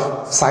lot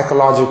of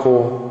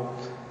psychological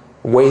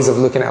ways of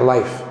looking at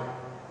life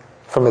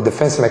from a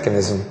defense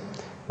mechanism.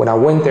 When I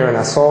went there and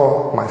I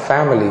saw my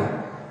family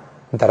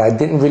that I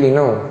didn't really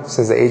know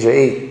since the age of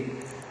 8,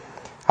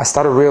 I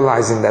started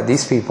realizing that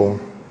these people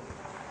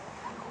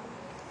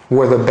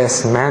were the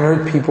best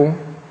mannered people,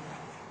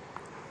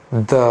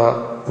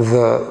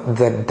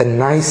 the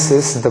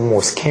nicest, the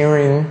most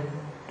caring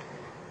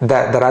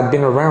that I'd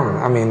been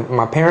around. I mean,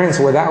 my parents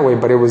were that way,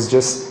 but it was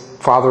just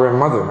father and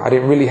mother. I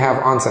didn't really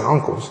have aunts and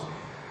uncles.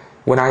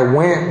 When I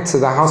went to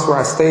the house where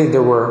I stayed,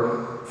 there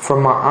were,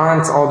 from my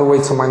aunts all the way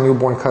to my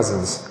newborn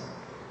cousins.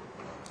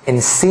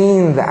 And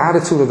seeing the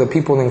attitude of the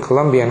people in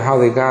Colombia and how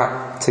they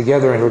got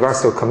together in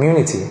regards to a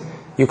community,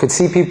 you could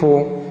see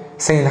people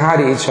saying hi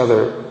to each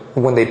other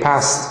when they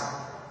passed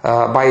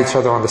by each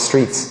other on the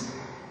streets.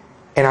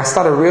 And I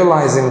started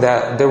realizing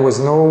that there was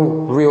no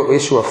real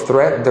issue of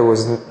threat. There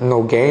was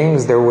no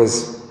gangs. There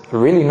was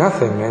really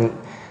nothing. And,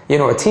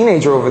 a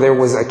teenager over there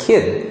was a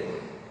kid.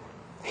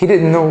 He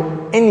didn't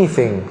know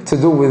anything to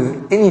do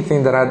with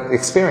anything that I'd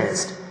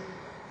experienced.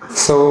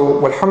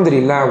 So,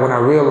 alhamdulillah, when I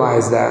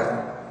realized that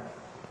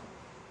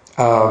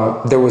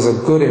there was a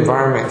good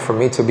environment for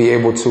me to be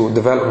able to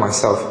develop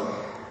myself,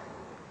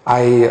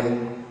 I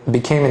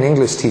became an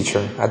English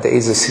teacher at the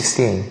age of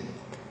 16.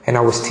 And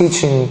I was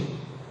teaching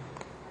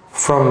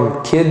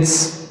from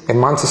kids in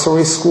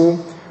Montessori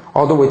school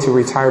all the way to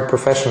retired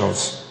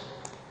professionals.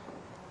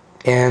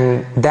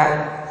 And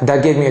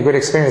that gave me a good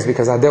experience,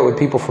 because I dealt with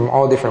people from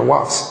all different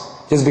walks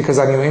just because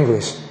I knew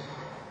English.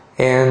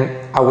 And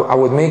I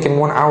would make in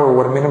 1 hour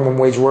what a minimum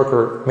wage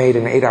worker made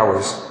in 8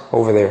 hours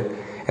over there.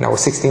 And I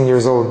was 16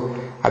 years old.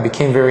 I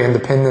became very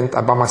independent.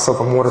 I bought myself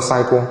a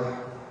motorcycle.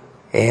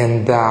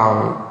 And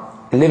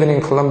living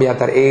in Colombia at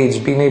that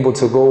age, being able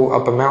to go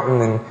up a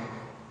mountain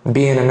and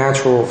be in a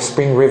natural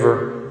spring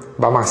river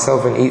by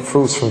myself and eat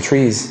fruits from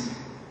trees,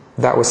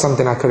 that was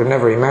something I could have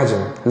never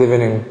imagined,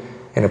 living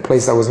in a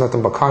place that was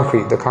nothing but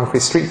concrete, the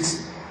concrete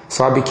streets.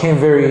 So I became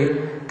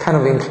very kind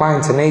of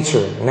inclined to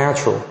nature,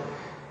 natural.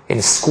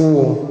 In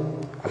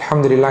school,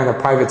 alhamdulillah, in a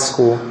private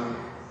school,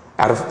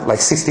 out of like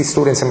 60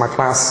 students in my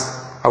class,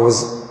 I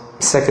was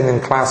second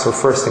in class or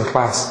first in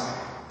class.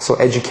 So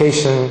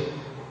education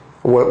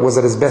was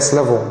at its best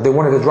level. They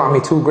wanted to drop me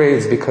 2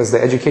 grades because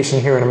the education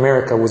here in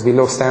America was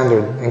below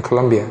standard in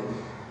Colombia.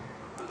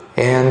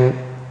 And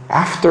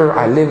after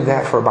I lived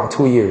that for about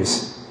 2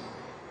 years,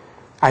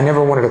 I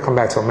never wanted to come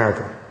back to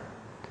America.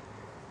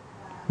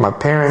 My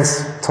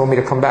parents told me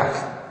to come back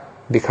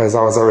because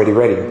I was already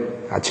ready.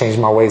 I changed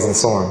my ways and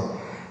so on.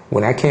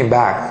 When I came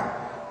back,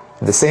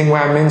 the same way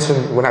I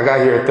mentioned when I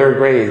got here at 3rd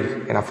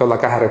grade and I felt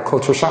like I had a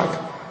culture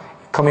shock,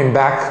 coming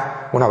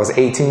back when I was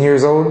 18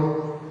 years old,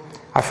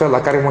 I felt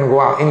like I didn't want to go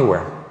out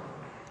anywhere.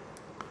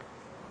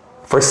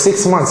 For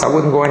 6 months, I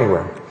wouldn't go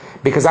anywhere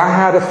because I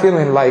had a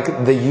feeling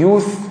like the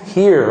youth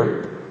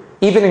here,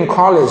 even in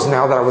college,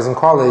 now that I was in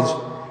college,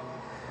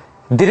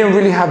 didn't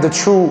really have the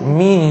true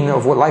meaning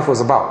of what life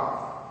was about.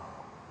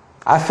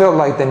 I felt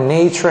like the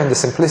nature and the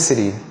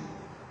simplicity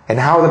and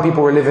how the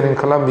people were living in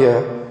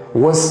Colombia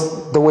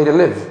was the way to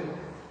live.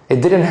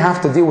 It didn't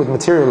have to deal with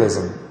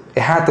materialism.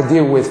 It had to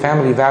deal with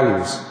family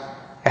values.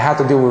 It had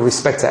to deal with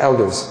respect to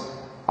elders.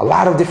 A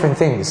lot of different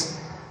things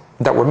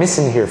that were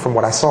missing here from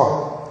what I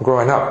saw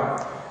growing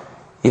up.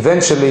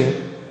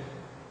 Eventually,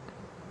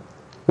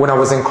 when I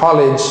was in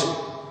college,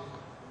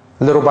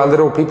 Little by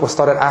little, people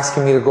started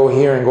asking me to go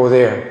here and go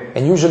there.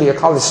 And usually a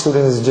college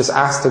student is just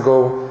asked to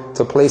go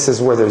to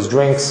places where there's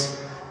drinks,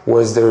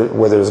 where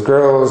there's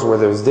girls, where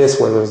there's this,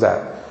 where there's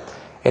that.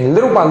 And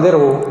little by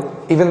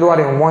little, even though I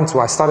didn't want to,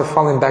 I started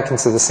falling back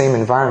into the same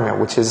environment,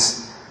 which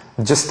is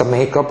just the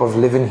makeup of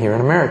living here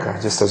in America.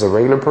 Just as a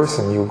regular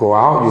person, you go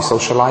out, you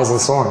socialize, and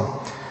so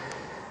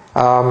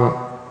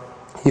on.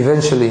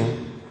 Eventually,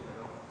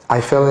 I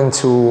fell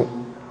into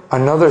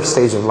another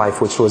stage of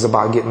life, which was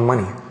about getting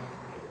money.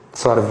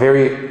 So at a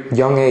very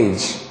young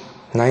age,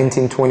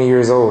 19, 20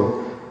 years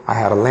old, I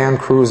had a Land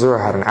Cruiser,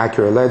 I had an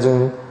Acura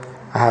Legend,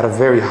 I had a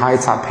very high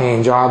top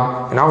paying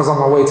job, and I was on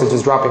my way to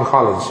just dropping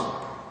college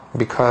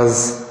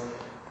because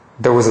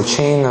there was a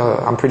chain,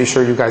 I'm pretty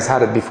sure you guys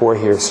had it before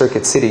here,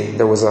 Circuit City.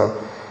 There was a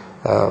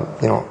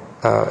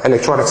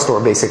electronics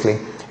store basically,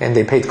 and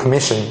they paid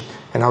commission,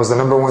 and I was the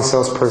 #1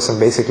 salesperson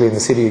basically in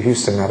the city of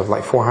Houston out of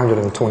like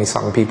 420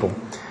 something people.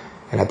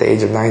 And at the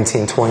age of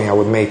 19, 20, I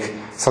would make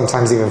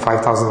sometimes even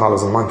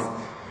 $5,000 a month.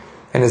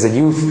 And as a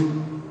youth,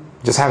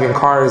 just having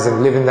cars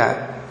and living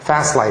that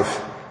fast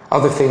life,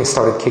 other things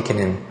started kicking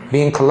in.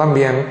 Being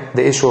Colombian,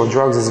 the issue of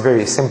drugs is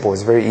very simple,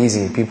 it's very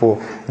easy. People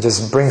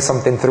just bring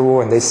something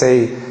through and they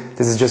say,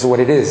 this is just what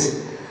it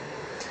is.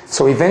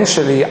 So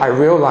eventually I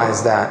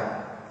realized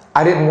that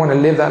I didn't want to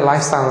live that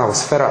lifestyle and I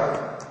was fed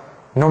up.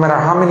 No matter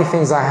how many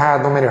things I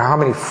had, no matter how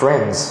many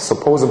friends,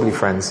 supposedly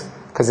friends,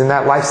 because in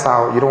that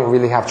lifestyle you don't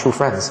really have true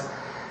friends.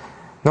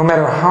 No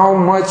matter how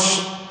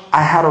much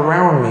I had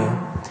around me,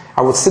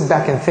 I would sit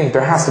back and think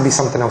there has to be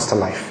something else to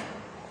life.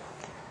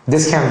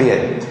 This can't be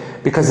it.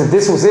 Because if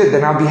this was it,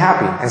 then I'd be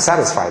happy and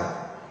satisfied.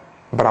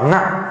 But I'm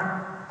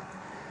not.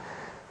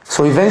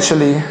 So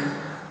eventually,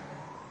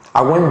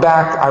 I went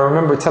back. I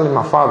remember telling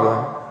my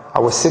father I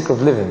was sick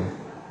of living.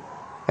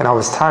 And I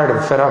was tired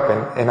and fed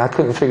up and I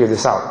couldn't figure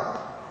this out.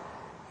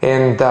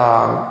 And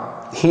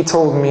he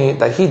told me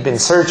that he'd been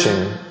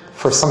searching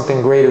for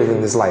something greater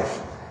than this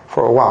life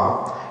for a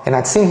while. And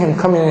I'd seen him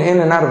coming in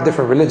and out of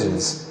different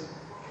religions.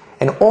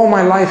 And all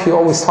my life, he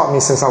always taught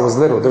me since I was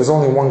little, there's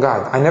only one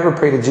God. I never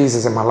prayed to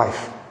Jesus in my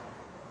life.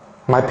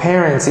 My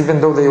parents, even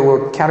though they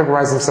would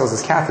categorize themselves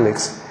as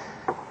Catholics,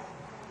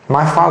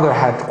 my father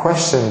had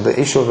questioned the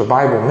issue of the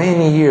Bible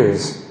many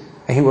years.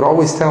 And he would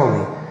always tell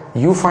me,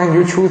 you find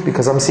your truth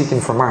because I'm seeking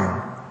for mine.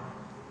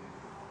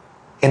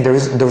 And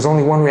there's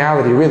only one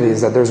reality really, is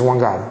that there's one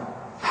God.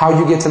 How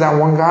you get to that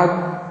one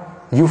God,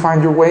 you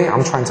find your way,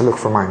 I'm trying to look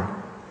for mine.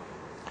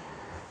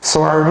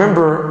 So I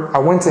remember I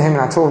went to him and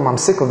I told him I'm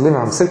sick of living,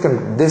 I'm sick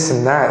of this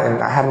and that,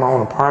 and I had my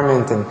own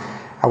apartment and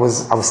I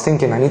was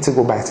thinking I need to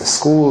go back to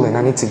school and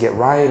I need to get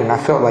right, and I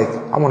felt like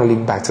I want to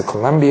leave back to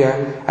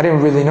Colombia. I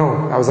didn't really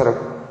know. I was at a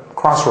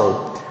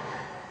crossroad.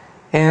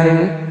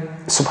 And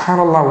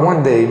subhanAllah,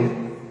 one day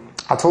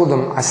I told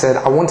him, I said,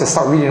 I want to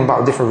start reading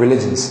about different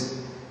religions.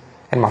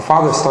 And my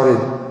father started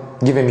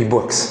giving me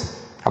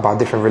books about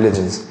different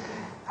religions.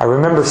 I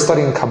remember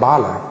studying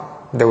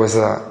Kabbalah. There was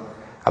a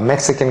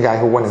Mexican guy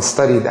who went and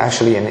studied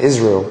actually in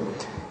Israel,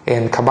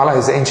 and Kabbalah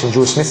is ancient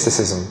Jewish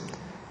mysticism,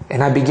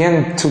 and I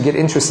began to get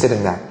interested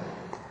in that.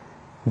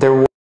 There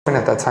was a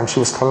woman at that time, she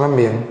was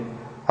Colombian,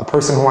 a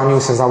person who I knew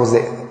since I was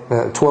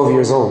 12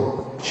 years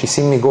old. She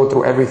seen me go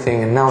through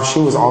everything, and now she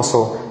was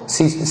also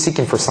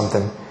seeking for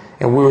something,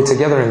 and we were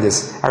together in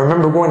this. I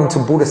remember going into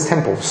Buddhist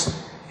temples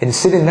and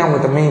sitting down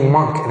with the main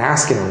monk and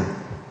asking him,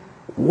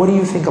 what do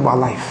you think about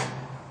life?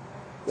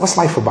 What's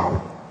life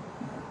about?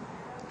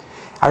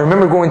 I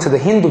remember going to the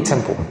Hindu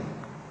temple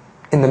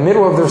in the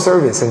middle of their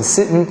service and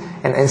sitting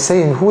and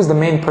saying, who's the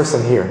main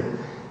person here?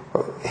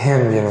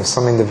 Him,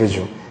 some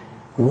individual.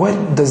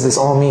 What does this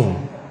all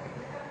mean?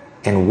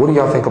 And what do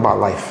y'all think about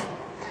life?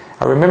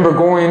 I remember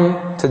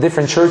going to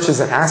different churches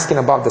and asking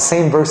about the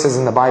same verses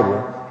in the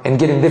Bible and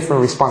getting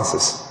different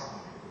responses.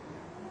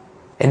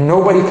 And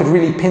nobody could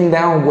really pin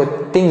down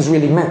what things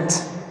really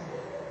meant.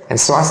 And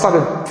so I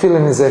started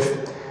feeling as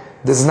if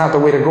this is not the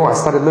way to go. I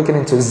started looking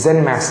into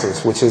Zen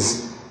masters, which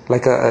is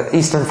like a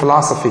Eastern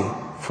philosophy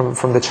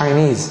from the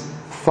Chinese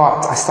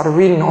thought. I started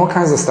reading all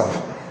kinds of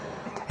stuff.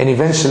 And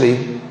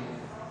eventually,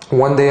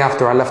 one day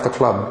after I left the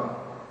club,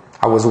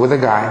 I was with a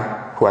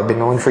guy who I'd been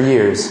knowing for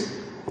years.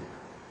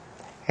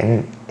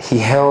 And he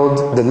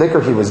held the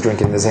liquor he was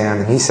drinking in his hand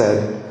and he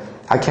said,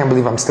 I can't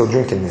believe I'm still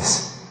drinking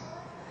this.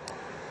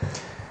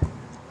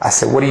 I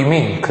said, what do you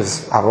mean?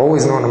 Because I've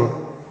always known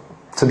him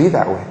to be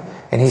that way.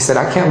 And he said,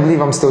 I can't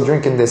believe I'm still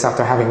drinking this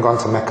after having gone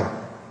to Mecca.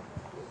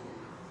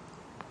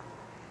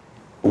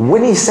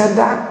 When he said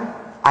that,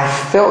 I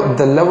felt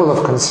the level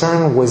of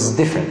concern was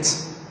different.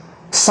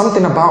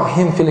 Something about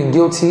him feeling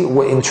guilty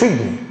would intrigue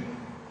me.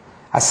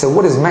 I said,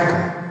 what is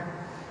Mecca?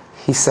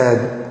 He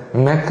said,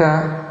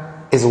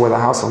 Mecca is where the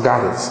house of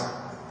God is.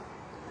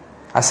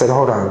 I said,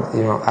 hold on,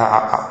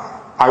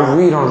 I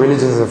read on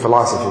religions and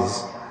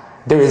philosophies.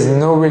 There is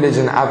no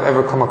religion I've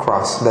ever come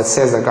across that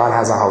says that God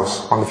has a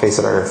house on the face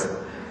of the earth.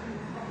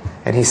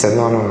 And he said,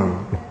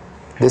 no.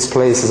 This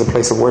place is a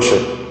place of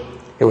worship.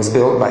 It was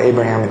built by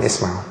Abraham and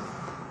Ismail.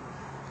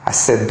 I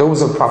said,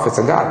 those are prophets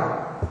of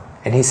God.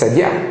 And he said,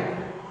 yeah.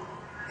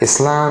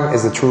 Islam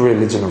is the true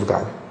religion of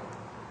God.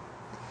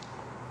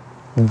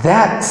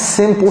 That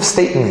simple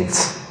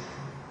statement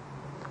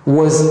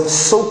was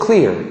so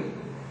clear,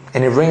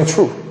 and it rang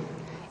true,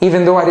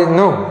 even though I didn't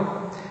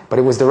know, but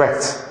it was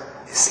direct.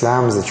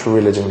 Islam is the true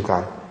religion of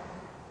God.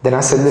 Then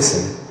I said,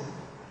 listen,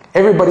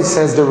 everybody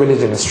says their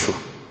religion is true.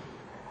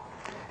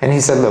 And he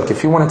said, look,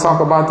 if you want to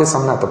talk about this,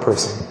 I'm not the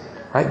person,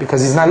 right?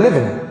 Because he's not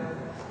living it.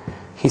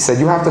 He said,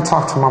 you have to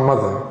talk to my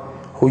mother,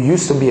 who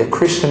used to be a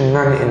Christian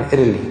nun in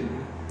Italy.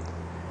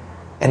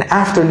 And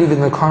after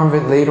leaving the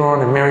convent later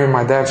on and marrying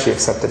my dad, she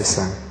accepted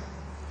Islam.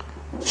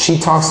 She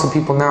talks to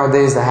people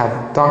nowadays that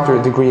have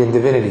doctorate degree in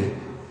divinity,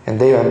 and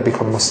they have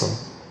become Muslim.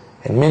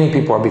 And many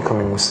people are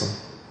becoming Muslim.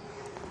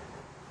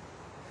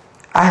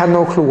 I had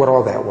no clue what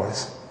all that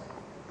was.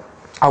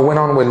 I went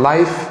on with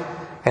life,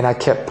 and I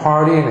kept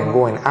partying and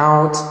going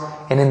out.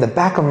 And in the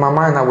back of my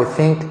mind, I would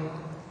think,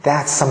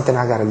 that's something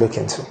I got to look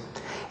into.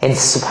 And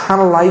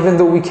subhanAllah, even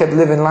though we kept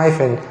living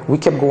life and we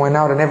kept going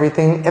out and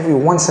everything, every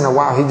once in a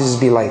while, he'd just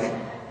be like,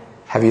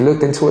 have you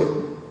looked into it?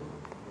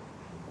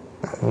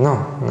 No,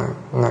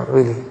 not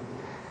really.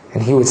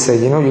 And he would say,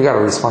 you know, you got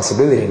a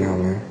responsibility now,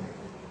 man.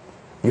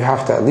 You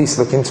have to at least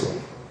look into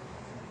it.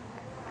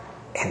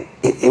 And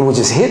it would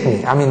just hit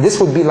me. I mean, this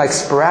would be like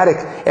sporadic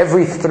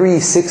every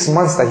 3-6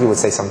 months that he would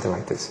say something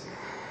like this.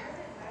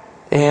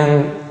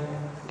 And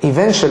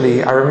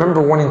eventually, I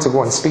remember wanting to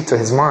go and speak to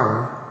his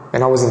mom,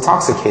 and I was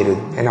intoxicated,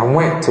 and I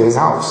went to his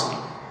house.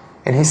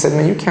 And he said,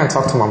 man, you can't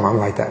talk to my mom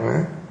like that,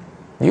 man.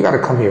 You got to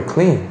come here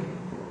clean.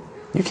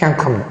 You can't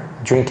come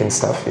drinking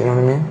stuff, you know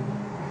what I mean?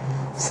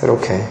 I said,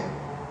 okay.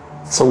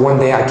 So one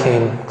day I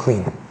came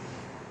clean.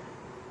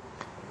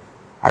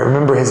 I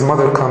remember his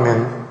mother come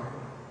in,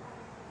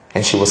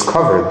 and she was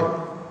covered.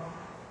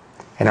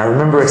 And I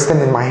remember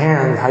extending my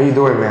hand. How you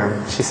doing,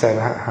 ma'am? She said,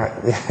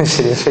 hi.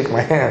 She didn't shake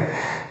my hand.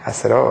 I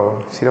said,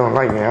 uh-oh, she don't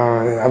like me.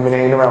 I've been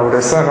hanging around with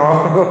her son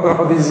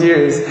all these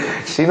years.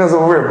 She knows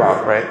what we're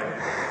about, right?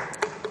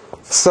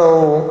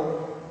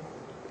 So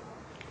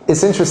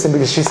it's interesting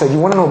because she said, you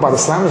want to know about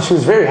Islam? And she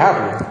was very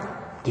happy.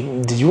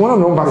 Did you want to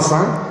know about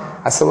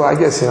Islam? I said, well, I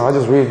guess, I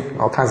just read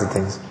all kinds of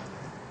things.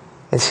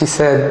 And she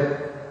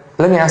said,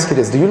 let me ask you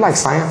this. Do you like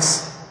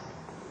science?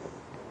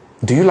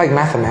 Do you like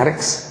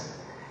mathematics?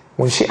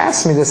 When she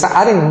asked me this,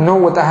 I didn't know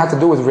what that had to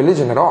do with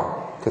religion at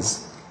all,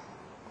 because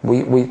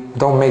we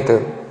don't make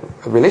the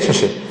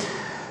relationship.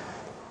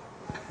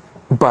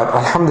 But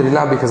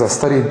alhamdulillah, because I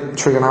studied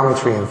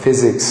trigonometry and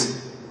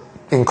physics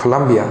in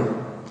Colombia,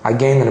 I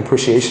gained an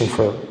appreciation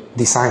for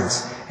these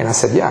science. And I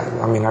said, yeah,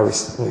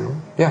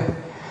 yeah.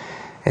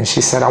 And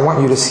she said, I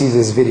want you to see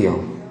this video.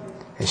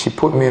 And she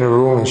put me in a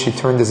room and she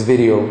turned this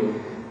video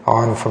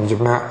on from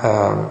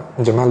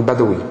Jamal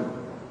Badawi.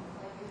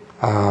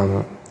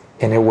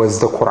 And it was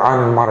the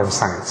Quran and modern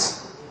science.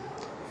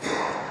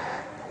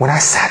 When I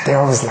sat there,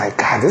 I was like,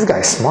 God, this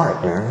guy's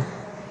smart, man.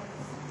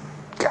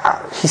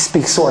 God, he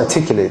speaks so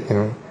articulate,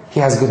 He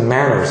has good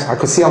manners. I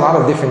could see a lot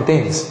of different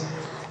things.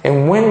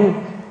 And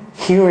when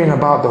hearing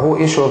about the whole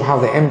issue of how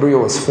the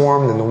embryo is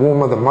formed in the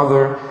womb of the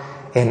mother,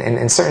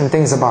 and certain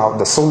things about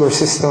the solar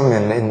system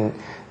and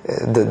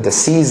the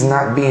seas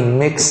not being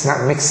mixed,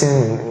 not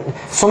mixing,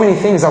 so many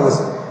things, I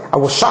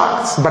was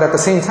shocked. But at the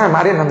same time,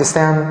 I didn't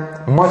understand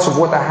much of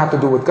what that had to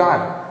do with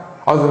God,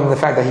 other than the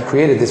fact that He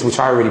created this, which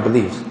I already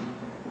believed.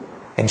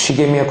 And she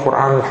gave me a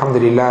Quran,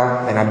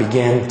 alhamdulillah, and I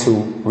began to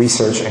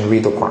research and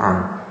read the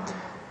Quran.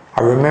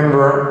 I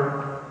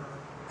remember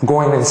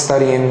going and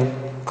studying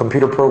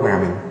computer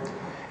programming.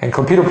 And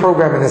computer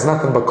programming is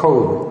nothing but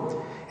code.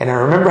 And I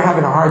remember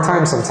having a hard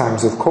time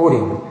sometimes with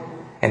coding.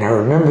 And I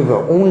remember the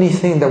only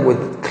thing that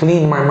would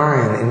clean my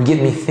mind and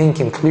get me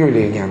thinking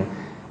clearly again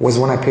was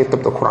when I picked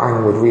up the Quran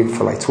and would read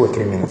for like 2 or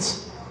 3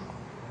 minutes.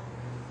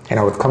 And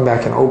I would come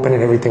back and open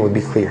it, everything would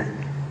be clear.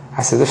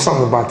 I said, there's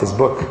something about this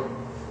book.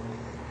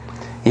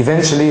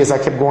 Eventually, as I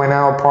kept going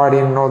out,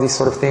 partying and all these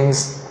sort of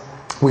things,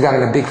 we got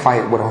in a big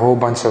fight with a whole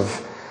bunch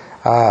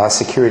of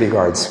security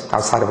guards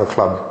outside of a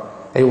club.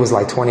 It was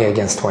like 20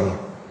 against 20.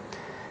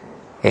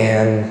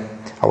 And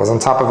I was on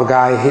top of a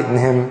guy hitting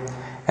him,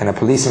 and a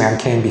policeman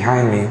came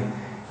behind me,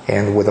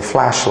 and with a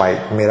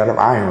flashlight made out of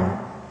iron,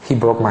 he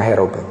broke my head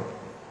open.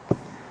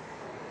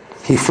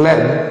 He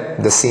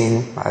fled the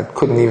scene. I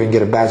couldn't even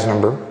get a badge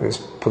number. It was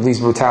police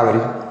brutality.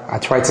 I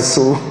tried to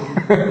sue.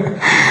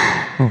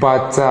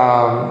 But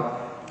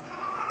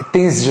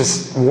things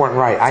just weren't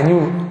right. I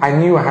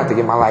knew I had to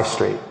get my life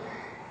straight.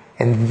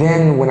 And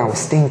then when I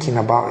was thinking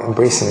about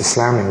embracing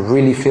Islam and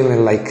really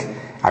feeling like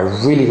I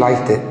really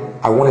liked it,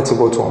 I wanted to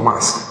go to a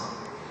mosque.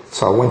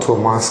 So I went to a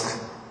mosque,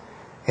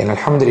 and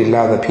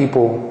alhamdulillah, the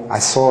people, I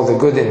saw the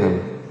good in them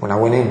when I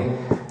went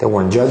in. They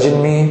weren't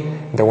judging me.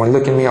 They weren't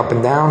looking me up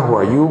and down. Who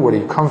are you? Where do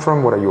you come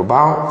from? What are you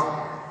about?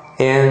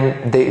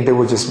 And they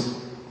were just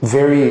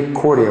very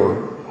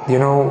cordial.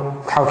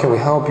 How can we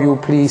help you?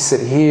 Please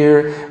sit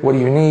here. What do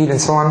you need? And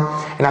so on.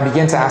 And I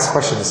began to ask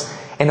questions.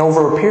 And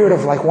over a period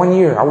of like 1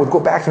 year, I would go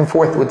back and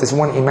forth with this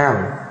one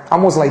imam,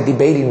 almost like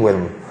debating with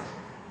him.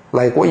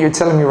 Like, what you're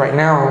telling me right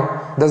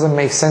now doesn't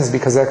make sense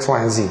because X,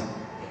 Y, and Z.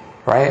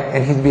 right?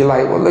 And he'd be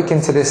like, well, look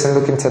into this and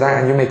look into that,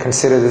 and you may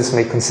consider this,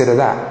 may consider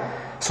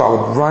that. So I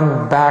would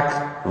run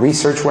back,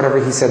 research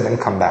whatever he said, then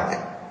come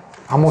back.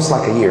 Almost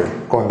like a year,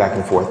 going back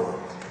and forth.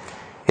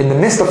 In the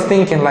midst of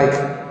thinking like,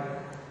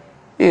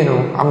 you know,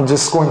 I'm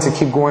just going to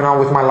keep going on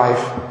with my life,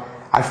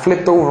 I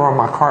flipped over on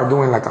my car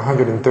doing like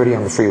 130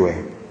 on the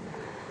freeway.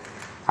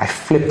 I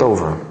flipped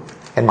over,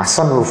 and my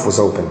sunroof was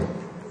open.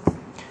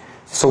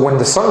 So when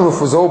the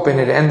sunroof was open,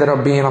 it ended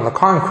up being on the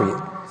concrete.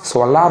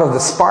 So a lot of the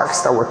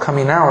sparks that were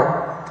coming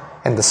out,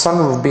 and the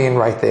sunroof being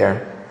right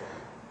there,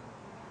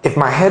 if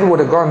my head would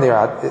have gone there,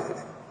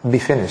 I'd be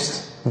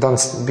finished. Done,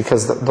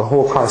 because the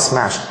whole car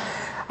smashed.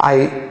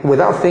 I,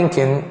 without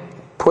thinking,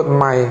 put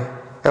my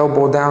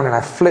elbow down and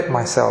I flipped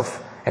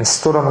myself and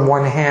stood on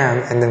one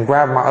hand and then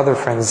grabbed my other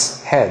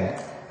friend's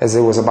head as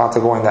it was about to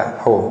go in that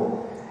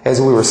hole. As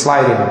we were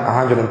sliding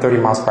 130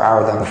 miles per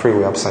hour down the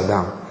freeway upside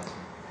down.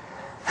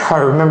 I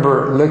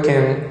remember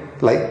looking,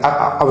 like,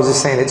 I was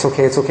just saying, it's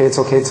okay, it's okay, it's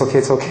okay, it's okay,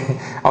 it's okay,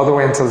 all the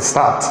way until it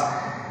stopped.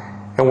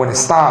 And when it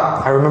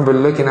stopped, I remember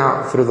looking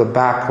out through the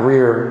back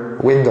rear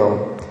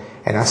window,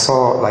 and I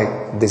saw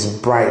like this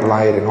bright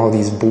light and all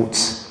these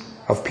boots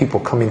of people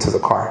coming to the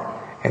car.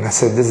 And I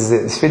said, this is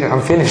it, it's finished.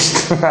 I'm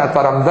finished. I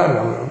thought I'm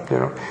done,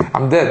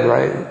 I'm dead,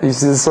 right? You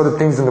see this sort of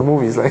things in the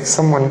movies, like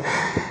someone,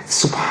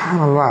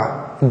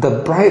 subhanAllah,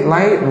 the bright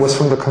light was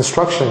from the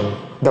construction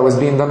that was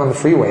being done on the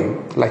freeway,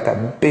 like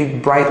that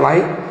big bright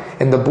light,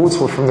 and the boots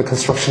were from the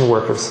construction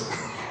workers.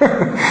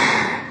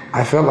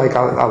 I felt like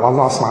I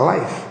lost my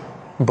life.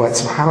 But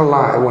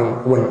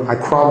subhanAllah, when I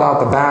crawled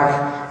out the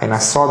back and I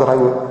saw that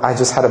I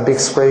just had a big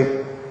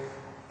scrape,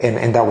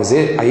 and that was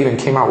it. I even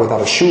came out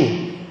without a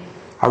shoe.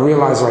 I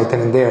realized right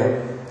then and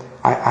there,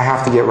 I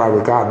have to get right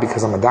with God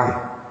because I'm going to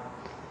die.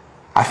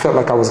 I felt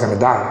like I was going to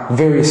die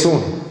very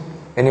soon.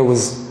 And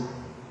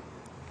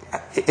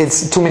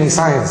it's too many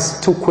signs,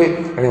 too quick,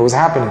 and it was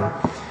happening.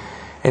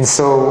 And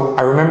so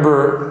I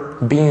remember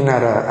being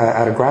at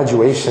a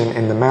graduation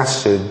in the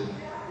masjid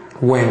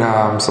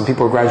when some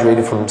people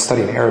graduated from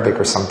studying Arabic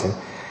or something.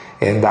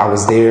 And I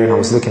was there and I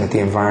was looking at the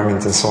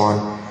environment and so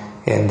on.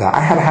 And I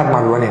had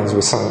my run-ins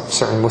with some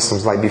certain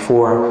Muslims like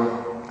before.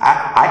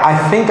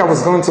 I think I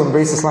was going to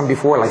embrace Islam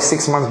before, like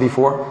 6 months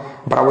before,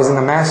 but I was in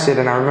the masjid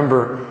and I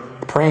remember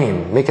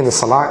praying, making the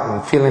salat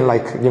and feeling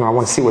like, I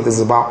want to see what this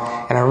is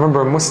about. And I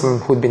remember a Muslim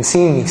who had been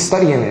seeing me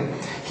studying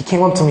it. He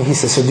came up to me, he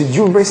said, so did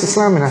you embrace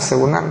Islam? And I said,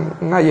 well,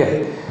 not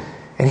yet.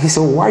 And he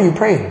said, well, why are you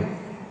praying?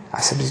 I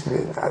said,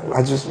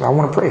 I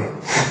want to pray.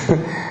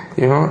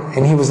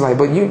 And he was like,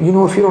 but you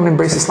know, if you don't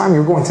embrace Islam,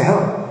 you're going to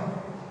hell.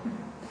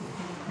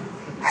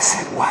 I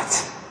said,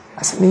 what?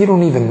 I said, man, you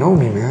don't even know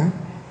me, man.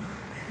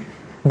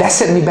 That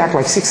set me back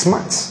like 6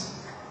 months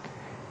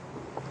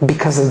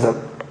because of the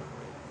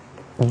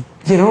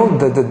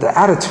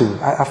attitude.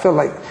 I felt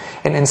like,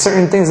 and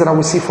certain things that I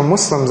would see from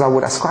Muslims, I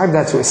would ascribe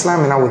that to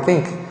Islam, and I would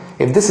think,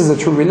 if this is a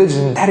true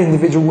religion, that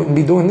individual wouldn't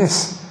be doing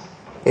this.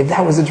 If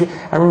that was a true,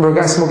 I remember a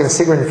guy smoking a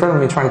cigarette in front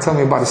of me trying to tell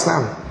me about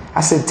Islam.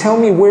 I said, tell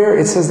me where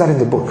it says that in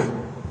the book,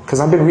 because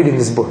I've been reading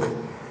this book.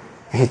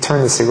 And he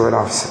turned the cigarette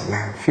off and said,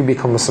 man, if you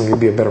become Muslim, you'll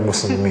be a better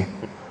Muslim than me.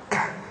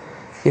 God.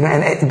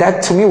 And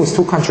that to me was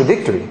too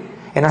contradictory.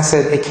 And I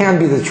said, it can't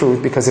be the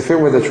truth, because if it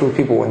were the truth,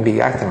 people wouldn't be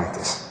acting like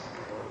this.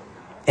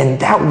 And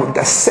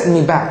that set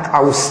me back. I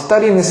was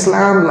studying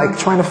Islam, like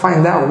trying to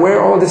find out where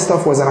all this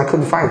stuff was, and I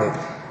couldn't find it.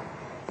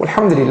 Well,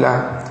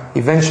 alhamdulillah,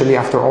 eventually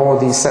after all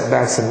these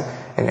setbacks and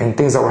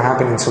things that were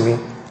happening to me,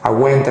 I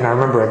went, and I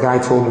remember a guy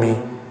told me,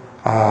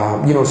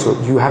 so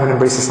you haven't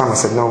embraced Islam? I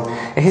said, no.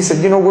 And he said,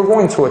 we're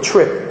going to a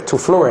trip to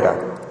Florida.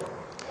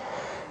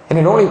 And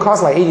it only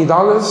costs like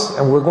 $80,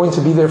 and we're going to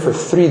be there for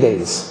 3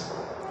 days.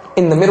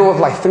 In the middle of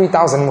like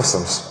 3,000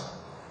 Muslims.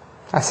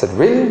 I said,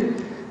 really?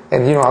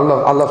 And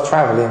I love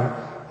traveling.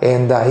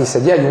 And he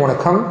said, yeah, you want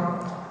to come?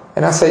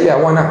 And I said, yeah,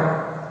 why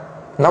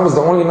not? And I was the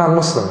only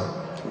non-Muslim.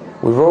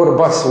 We rode a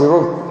bus.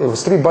 It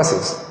was 3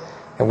 buses.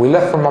 And we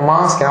left from a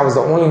mosque, and I was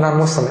the only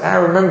non-Muslim. And I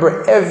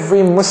remember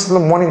every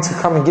Muslim wanting to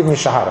come and give me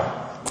shahada.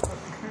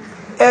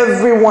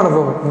 Every one of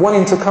them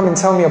wanting to come and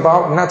tell me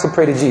about not to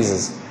pray to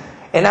Jesus.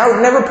 And I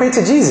would never pray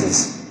to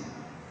Jesus.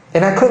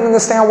 And I couldn't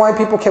understand why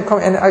people kept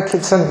coming. And I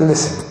kept saying,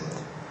 listen,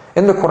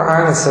 in the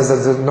Quran it says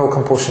that there's no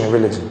compulsion in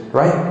religion,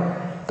 right?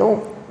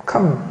 Don't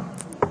come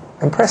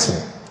impress me.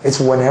 It's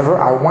whenever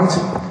I want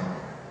to.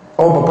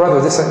 Oh, but brother,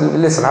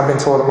 listen, I've been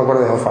told I'm going to go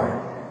to the hellfire.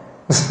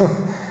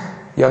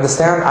 You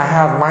understand? I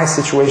have my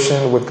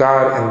situation with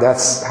God, and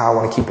that's how I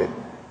want to keep it.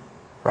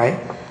 Right?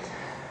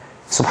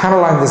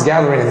 SubhanAllah, in this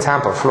gathering in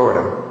Tampa,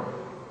 Florida,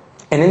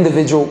 an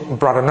individual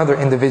brought another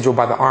individual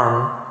by the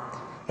arm,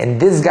 and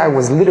this guy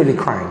was literally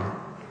crying.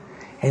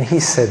 And he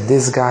said,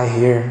 this guy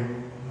here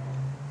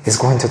is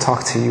going to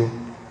talk to you.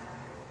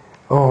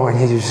 Oh, and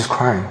he was just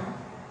crying.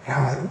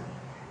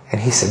 And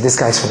he said, this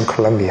guy's from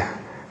Colombia.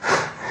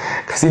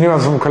 Because he knew I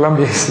was from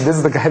Colombia. He said, this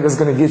is the guy that's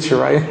going to get you,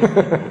 right?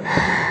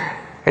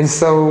 And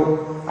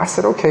so I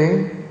said,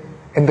 okay.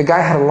 And the guy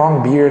had a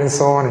long beard and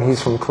so on, and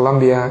he's from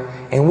Colombia.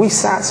 And we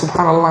sat,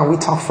 subhanAllah, and we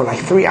talked for like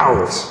 3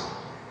 hours.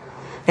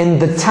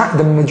 And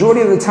the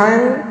majority of the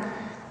time,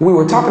 we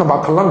were talking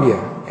about Colombia,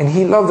 and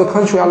he loved the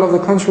country, I love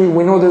the country.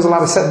 We know there's a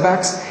lot of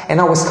setbacks,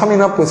 and I was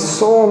coming up with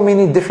so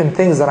many different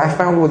things that I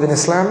found within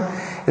Islam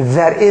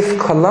that if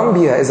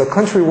Colombia as a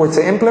country were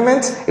to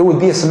implement, it would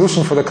be a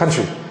solution for the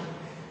country.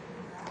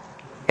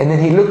 And then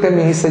he looked at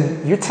me, he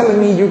said, you're telling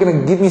me you're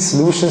going to give me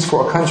solutions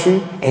for a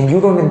country and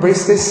you don't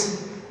embrace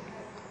this?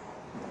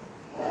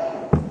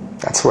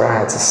 That's where I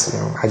had to,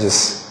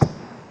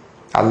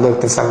 I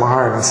looked inside my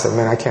heart and I said,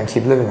 man, I can't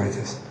keep living like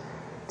this.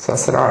 So I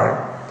said, all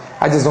right.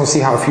 I just don't see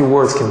how a few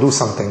words can do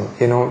something,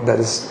 that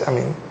is,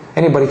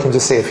 anybody can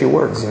just say a few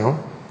words,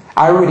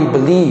 I already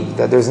believe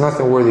that there's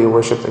nothing worthy of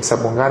worship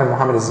except one God and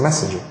Muhammad is his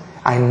messenger.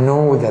 I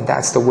know that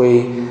that's the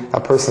way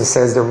a person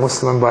says they're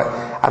Muslim, but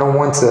I don't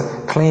want to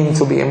claim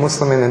to be a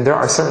Muslim. And then there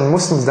are certain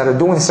Muslims that are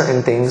doing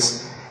certain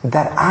things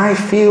that I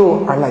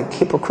feel are like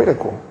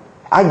hypocritical.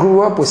 I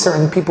grew up with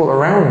certain people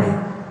around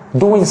me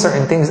doing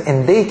certain things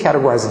and they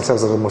categorize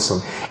themselves as a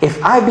Muslim.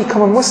 If I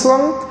become a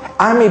Muslim,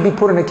 I may be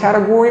put in a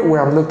category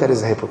where I'm looked at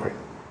as a hypocrite.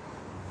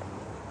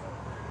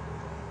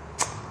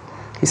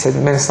 He said,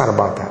 man, it's not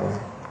about that, man.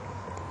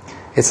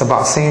 It's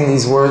about saying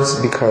these words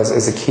because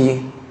it's a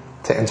key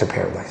to enter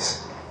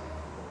paradise.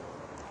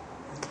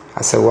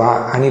 I said,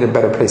 well, I need a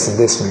better place than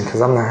this, man,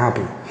 because I'm not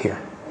happy here.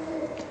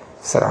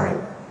 I said, all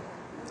right.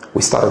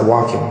 We started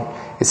walking.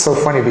 It's so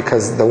funny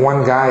because the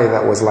one guy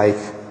that was like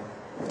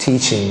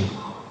teaching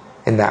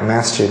in that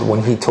masjid,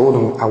 when he told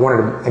him I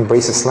wanted to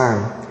embrace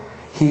Islam,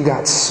 he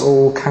got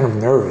so kind of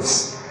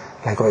nervous.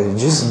 Like, oh,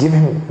 just give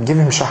him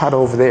shahada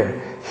over there.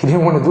 He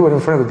didn't want to do it in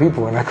front of the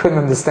people, and I couldn't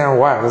understand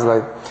why. I was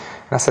like,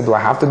 and I said, do I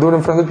have to do it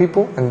in front of the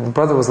people? And the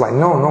brother was like,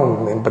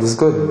 no, but it's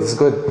good, it's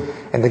good.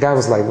 And the guy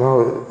was like,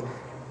 no,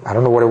 I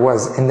don't know what it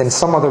was. And then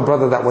some other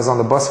brother that was on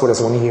the bus with us,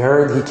 when he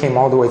heard, he came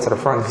all the way to the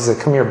front. He said,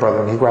 come here,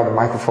 brother. And he grabbed the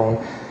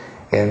microphone.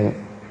 And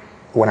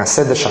when I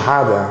said the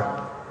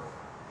shahada,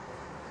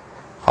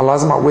 Allah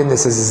is my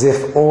witness, is as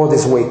if all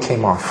this weight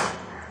came off.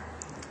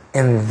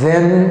 And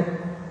then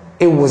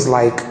it was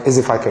like as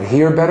if I could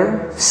hear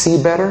better,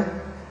 see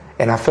better,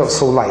 and I felt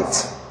so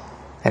light.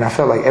 And I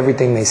felt like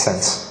everything made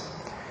sense.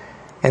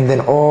 And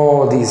then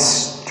all these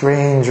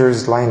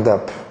strangers lined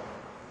up,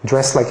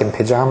 dressed like in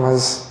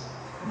pajamas,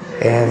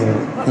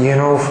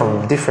 and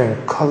from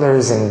different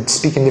colors and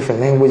speaking different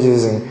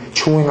languages and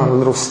chewing on a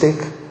little stick.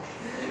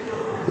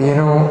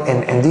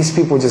 And these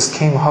people just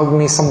came, hugged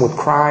me, some would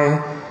cry,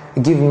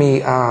 give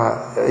me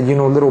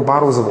little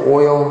bottles of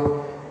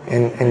oil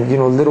and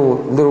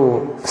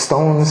little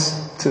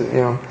stones to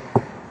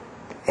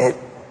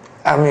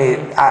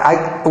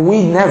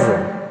we never,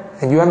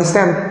 and you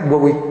understand where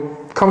we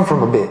come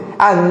from a bit.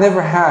 I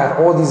never had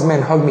all these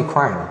men hug me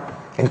crying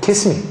and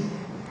kiss me.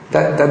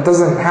 That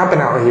doesn't happen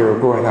out here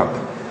growing up,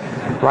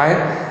 right?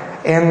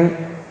 And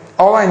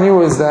all I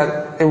knew is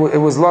that it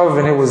was love,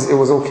 and it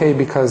was okay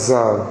because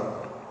I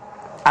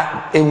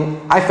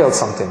felt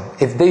something.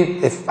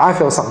 If I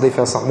felt something, they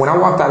felt something. When I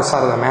walked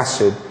outside of the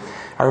masjid,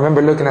 I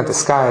remember looking at the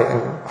sky,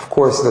 and of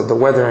course the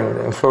weather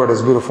in Florida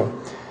is beautiful,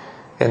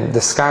 and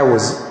the sky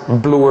was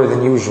bluer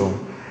than usual.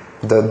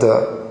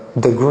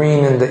 The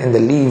green and the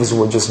leaves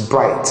were just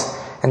bright.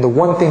 And the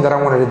one thing that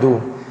I wanted to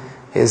do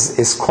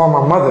is call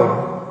my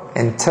mother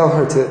and tell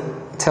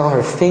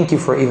her thank you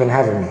for even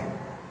having me.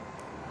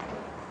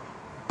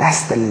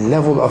 That's the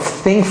level of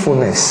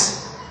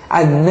thankfulness.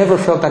 I never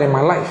felt that in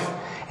my life.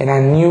 And I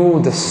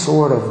knew the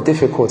sort of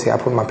difficulty I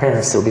put my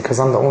parents through because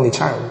I'm the only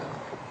child.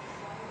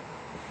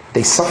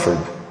 They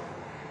suffered.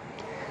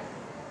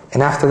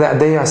 And after that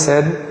day I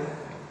said,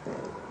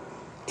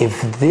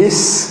 if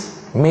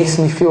this makes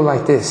me feel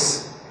like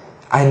this,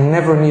 I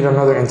never need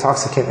another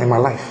intoxicant in my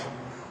life.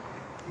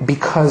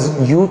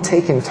 Because you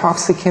take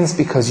intoxicants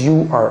because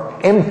you are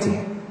empty.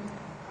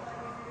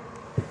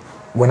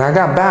 When I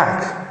got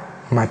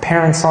back, my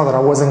parents saw that I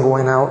wasn't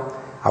going out.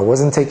 I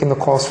wasn't taking the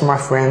calls from my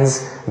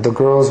friends. The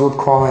girls would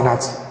call and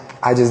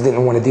I just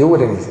didn't want to deal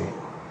with anything.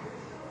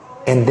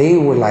 And they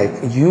were like,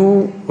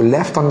 you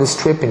left on this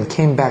trip and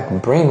came back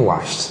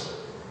brainwashed.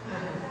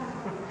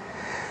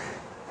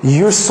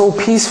 You're so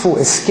peaceful,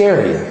 it's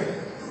scary.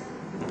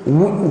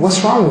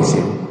 What's wrong with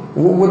you?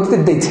 What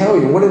did they tell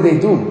you? What did they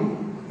do?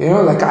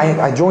 Like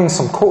I joined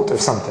some cult or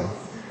something.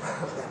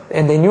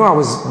 And they knew I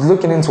was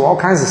looking into all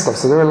kinds of stuff.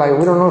 So they were like,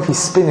 we don't know if he's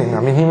spinning.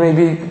 He may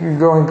be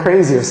going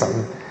crazy or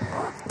something.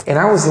 And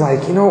I was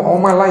like, all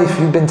my life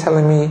you've been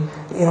telling me,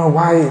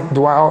 why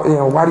do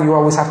you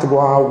always have to go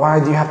out? Why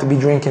do you have to be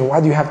drinking? Why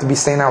do you have to be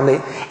staying out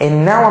late?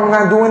 And now I'm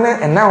not doing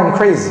that, and now I'm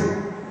crazy.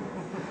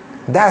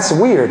 That's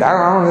weird. I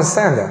don't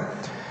understand that.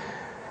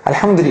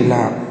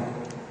 Alhamdulillah,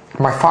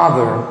 my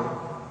father,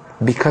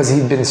 because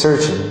he'd been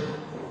searching,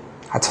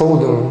 I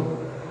told him,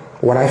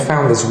 what I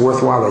found is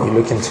worthwhile that you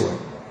look into it.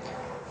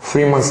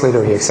 3 months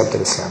later, he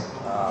accepted Islam.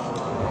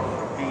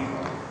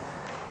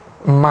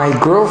 My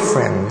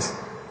girlfriend,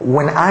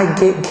 when I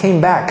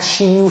came back,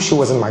 she knew she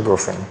wasn't my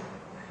girlfriend.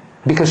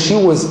 Because she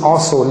was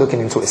also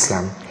looking into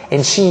Islam.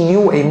 And she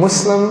knew a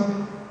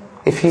Muslim,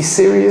 if he's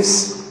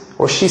serious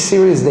or she's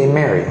serious, they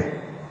marry.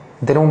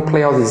 They don't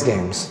play all these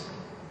games.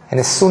 And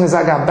as soon as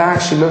I got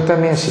back, she looked at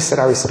me and she said,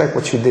 I respect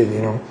what you did,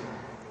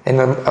 And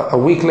a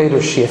week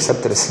later, she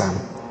accepted Islam.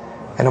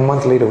 And a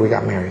month later, we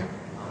got married.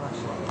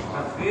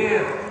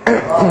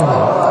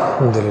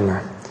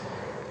 Alhamdulillah.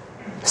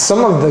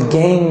 Some of the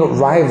gang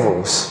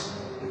rivals,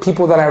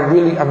 people that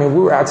we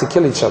were out to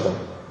kill each other,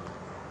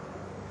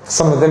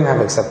 some of them have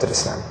accepted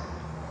Islam.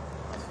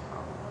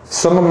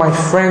 Some of my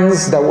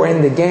friends that were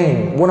in the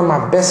gang, one of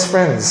my best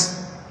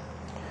friends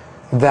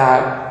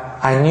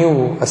that I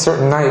knew a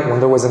certain night when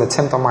there was an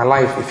attempt on my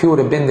life, if he would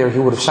have been there, he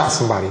would have shot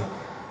somebody.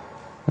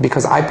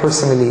 Because I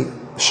personally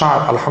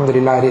shot,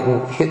 alhamdulillah, I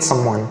didn't hit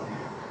someone,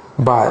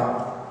 but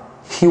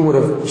he would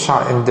have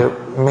shot and there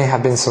may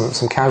have been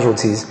some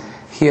casualties.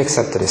 He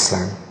accepted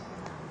Islam.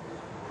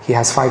 He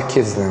has 5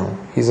 kids now.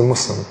 He's a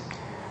Muslim.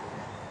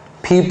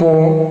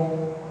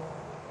 People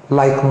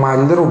like my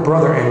little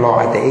brother-in-law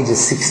at the age of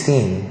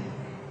 16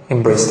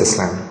 embraced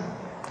Islam.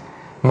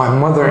 My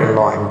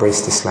mother-in-law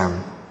embraced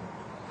Islam.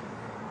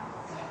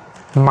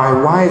 My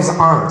wife's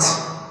aunt,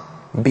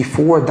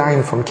 before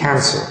dying from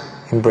cancer,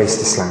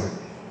 embraced Islam.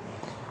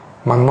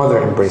 My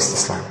mother embraced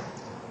Islam.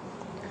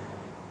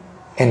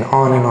 And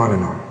on and on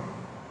and on.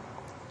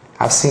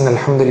 I've seen,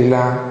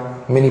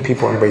 alhamdulillah, many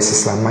people embrace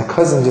Islam. My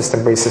cousin just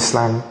embraced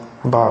Islam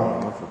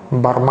about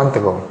a month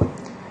ago.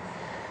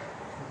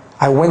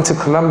 I went to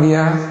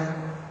Colombia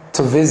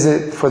to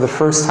visit for the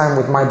first time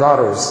with my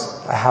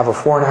daughters. I have a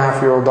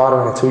 4.5-year-old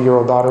daughter and a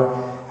 2-year-old daughter.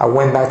 I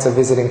went back to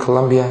visit in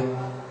Colombia.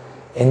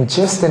 And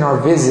just in our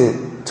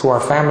visit to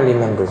our family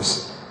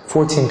members,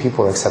 14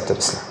 people accepted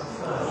Islam.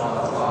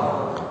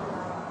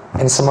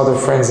 And some other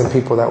friends and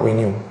people that we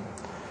knew.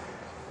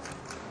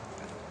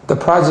 The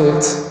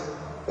project,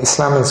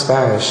 Islam in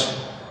Spanish,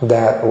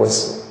 that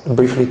was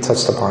briefly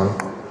touched upon,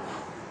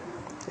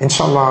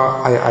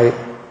 inshallah,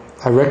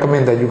 I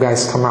recommend that you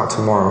guys come out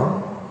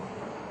tomorrow.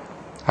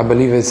 I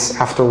believe it's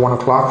after 1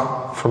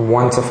 o'clock, from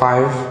 1 to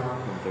 5,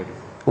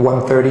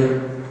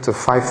 1:30 to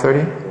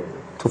 5:30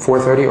 to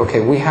 4:30. Okay,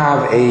 we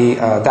have a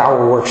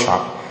da'wah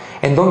workshop.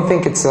 And don't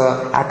think it's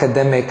an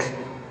academic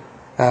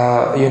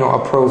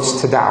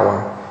approach to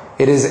da'wah.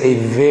 It is a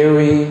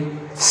very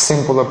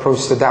simple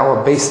approach to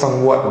da'wah based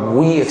on what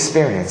we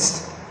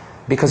experienced.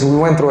 Because we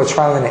went through a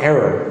trial and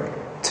error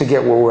to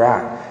get where we're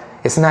at.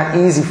 It's not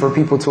easy for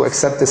people to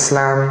accept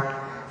Islam,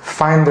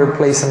 find their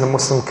place in the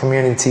Muslim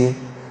community,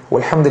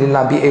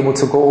 alhamdulillah, be able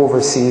to go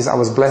overseas. I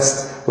was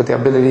blessed with the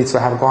ability to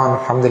have gone,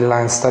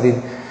 alhamdulillah, and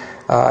studied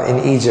in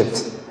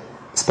Egypt,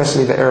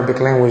 especially the Arabic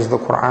language, the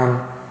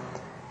Quran.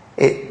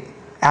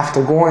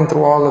 After going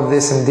through all of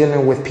this and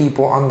dealing with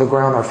people on the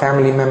ground, our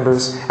family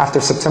members,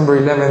 after September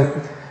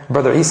 11th,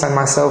 Brother Isa and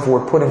myself were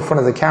put in front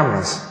of the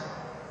cameras.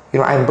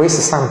 I embraced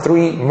Islam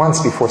 3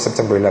 months before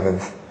September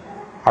 11th.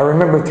 I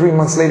remember 3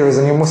 months later as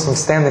a new Muslim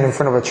standing in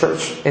front of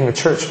in a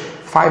church,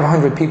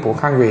 500 people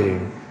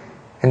congregating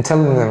and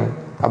telling them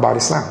about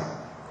Islam.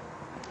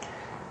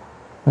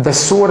 The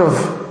sort of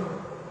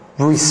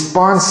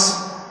response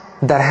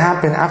that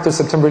happened after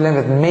September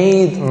 11th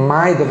made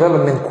my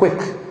development quick.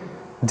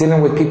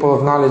 Dealing with people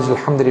of knowledge,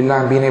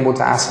 alhamdulillah, and being able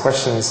to ask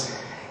questions.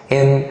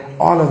 And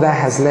all of that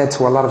has led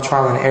to a lot of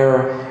trial and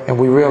error. And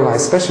we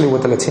realize, especially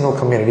with the Latino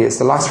community, it's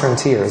the last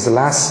frontier. It's the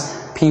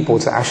last people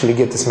to actually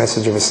get this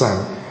message of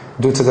Islam.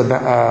 Due to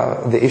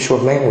the issue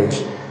of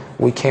language,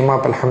 we came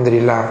up,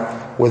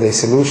 alhamdulillah, with a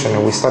solution.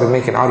 And we started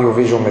making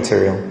audio-visual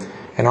material.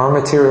 And our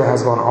material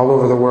has gone all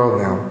over the world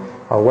now.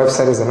 Our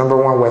website is the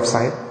 #1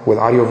 website with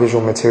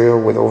audio-visual material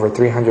with over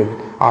 300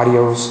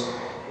 audios,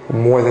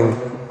 more than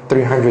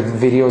 300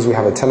 videos. We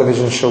have a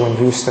television show in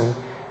Houston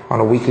on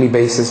a weekly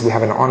basis. We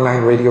have an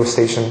online radio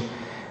station.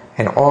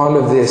 And all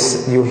of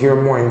this, you'll hear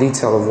more in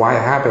detail of why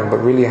it happened,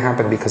 but really it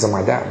happened because of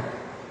my dad.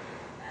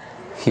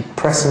 He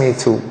pressed me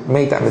to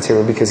make that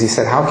material because he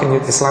said, how can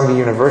Islam be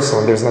universal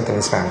and there's nothing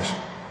in Spanish?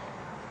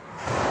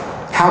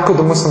 How could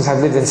the Muslims have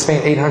lived in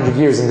Spain 800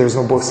 years and there's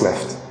no books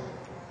left?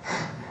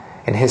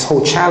 And his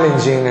whole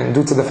challenging, and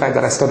due to the fact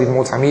that I studied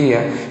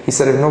multimedia, he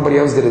said, if nobody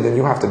else did it, then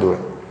you have to do it.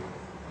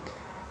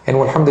 And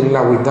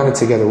alhamdulillah, we've done it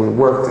together, we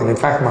worked. And in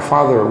fact, my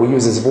father, we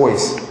use his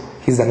voice.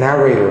 He's the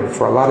narrator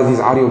for a lot of these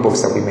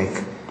audiobooks that we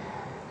make.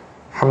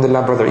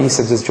 Alhamdulillah, Brother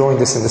Isa just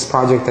joined us in this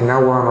project, and now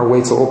we're on our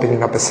way to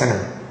opening up a center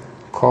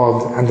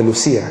called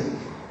Andalusia,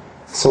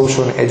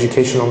 Social and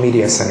Educational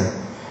Media Center.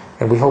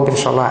 And we hope,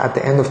 inshallah, at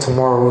the end of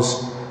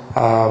tomorrow's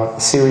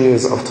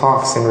series of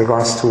talks in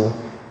regards to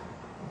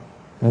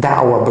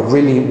da'wah, but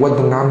really, what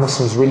do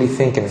non-Muslims really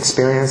think and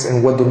experience,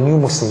 and what do new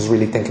Muslims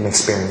really think and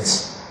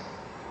experience?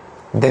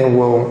 Then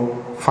we'll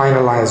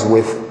finalize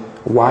with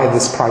why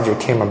this project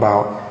came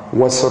about,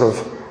 what sort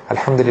of,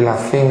 alhamdulillah,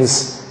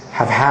 things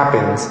have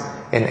happened,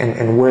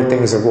 and where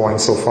things are going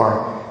so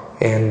far.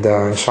 And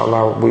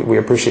inshallah, we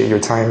appreciate your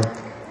time.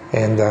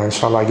 And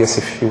inshallah, I guess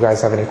if you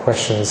guys have any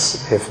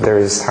questions, if there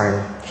is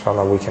time,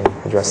 inshallah, we can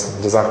address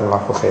them.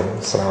 Jazakumullahu khairan.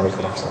 Assalamu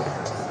alaikum.